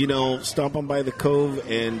 stomp on by the Cove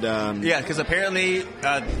and Yeah, because apparently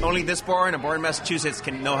only this bar and a bar in Massachusetts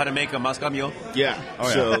can know how to make a Moscow Mule. yeah. Oh,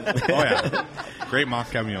 yeah. So Oh, yeah. Great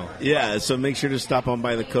Moscow Mule. yeah, so make sure to stop on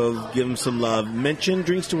by the Cove, give them some love, mention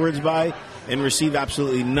Drinks to Words By, and receive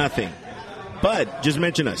absolutely nothing. But just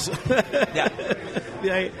mention us. Yeah.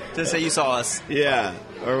 Yeah. Just say you saw us Yeah,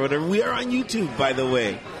 or whatever. We are on YouTube, by the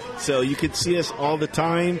way, so you can see us all the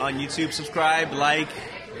time. on YouTube. Subscribe, like,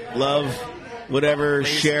 Love, whatever,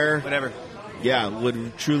 please, share. whatever. Yeah,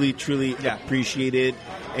 would truly Yeah. appreciate it.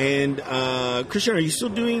 And Christian, are you still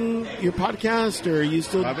doing your podcast, or are you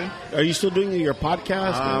still Robin? doing your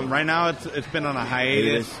podcast? Right now, it's been on a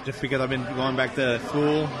hiatus Hiatus. just because I've been going back to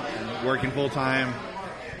school, working full time.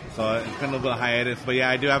 So it's been a little bit of hiatus. But yeah,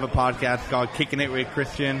 I do have a podcast called Kicking It with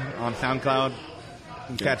Christian on SoundCloud.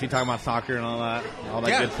 You can catch me talking about soccer and all that Yeah,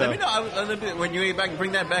 good let stuff. me know when you get back.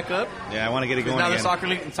 Bring that back up. Yeah, I want to get it going Now the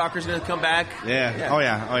again. soccer's going to come back. Yeah. Oh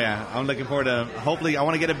yeah. I'm looking forward to. Hopefully, I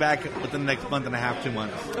want to get it back within the next month and a half, 2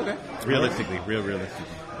 months. Okay. Realistically, realistically.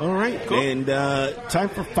 All right, Cool. and time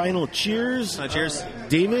for final cheers. Cheers.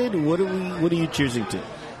 David, what are you cheersing to?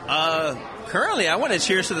 Currently, I want to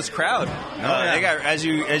cheers to this crowd. yeah. They got, as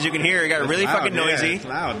you can hear, it got really Loud, fucking yeah, noisy. it's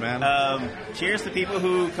loud, man. Cheers to people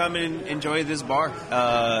who come and enjoy this bar.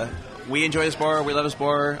 We enjoy this bar. We love this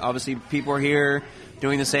bar. Obviously, people are here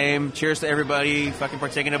doing the same. Cheers to everybody fucking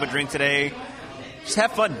partaking of a drink today. Just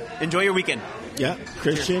have fun. Enjoy your weekend. Yeah,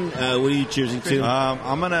 Christian, what are you cheersing to?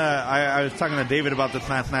 I'm gonna. I was talking to David about this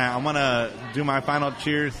last night. I'm gonna do my final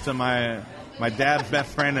cheers to my dad's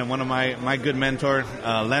best friend and one of my good mentors,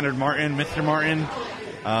 Leonard Martin, Mr. Martin,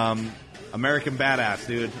 American badass,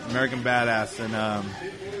 dude, American badass, and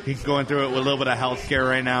he's going through it with a little bit of health scare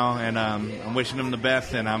right now, and I'm wishing him the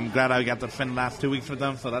best, and I'm glad I got to spend the last 2 weeks with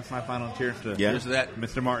him. So that's my final cheers to Yeah. Cheers to that.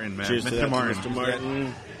 Mr. Martin, man, Cheers to that, Mr. Martin. Mr.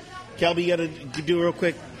 Martin. Kelby, you got to do a real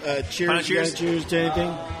quick cheers. Final You gotta cheers. cheers to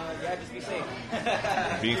anything?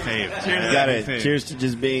 Be safe. Got it. Cheers to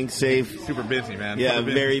just being safe. Super busy, man. Yeah, Super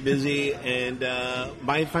busy. very busy. And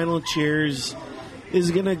my final cheers is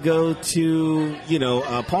going to go to,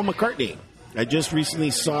 Paul McCartney. I just recently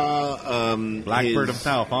saw Blackbird his-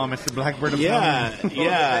 himself, huh, Mr. Blackbird himself? Yeah,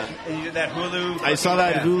 yeah. And you did that Hulu. I saw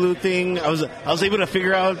that Hulu thing. I was able to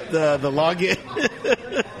figure out the login.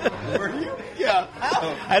 Were you? Yeah.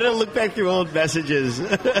 I had to look back through old messages.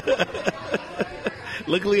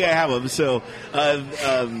 Luckily, I have them. So,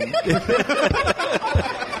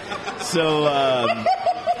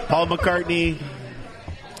 Paul McCartney,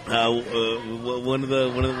 one of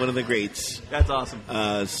the greats. That's awesome.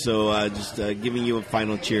 Just giving you a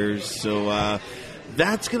final cheers. So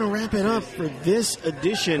that's gonna wrap it up for this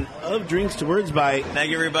edition of Drinks to Words By. Thank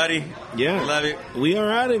you, everybody. Yeah, Love it. We are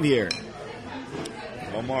out of here.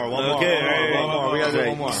 One more. Okay. One more. We got to do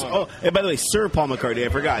one more. Oh, and by the way, Sir Paul McCartney, I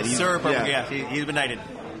forgot. He's- Sir, yeah. He's been knighted.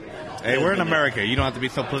 Hey, we're in America. You don't have to be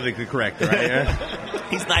so politically correct, right?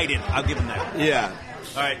 He's knighted. I'll give him that. Yeah.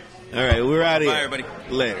 All right. All right, we're out of Bye, here. everybody.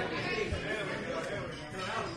 Later.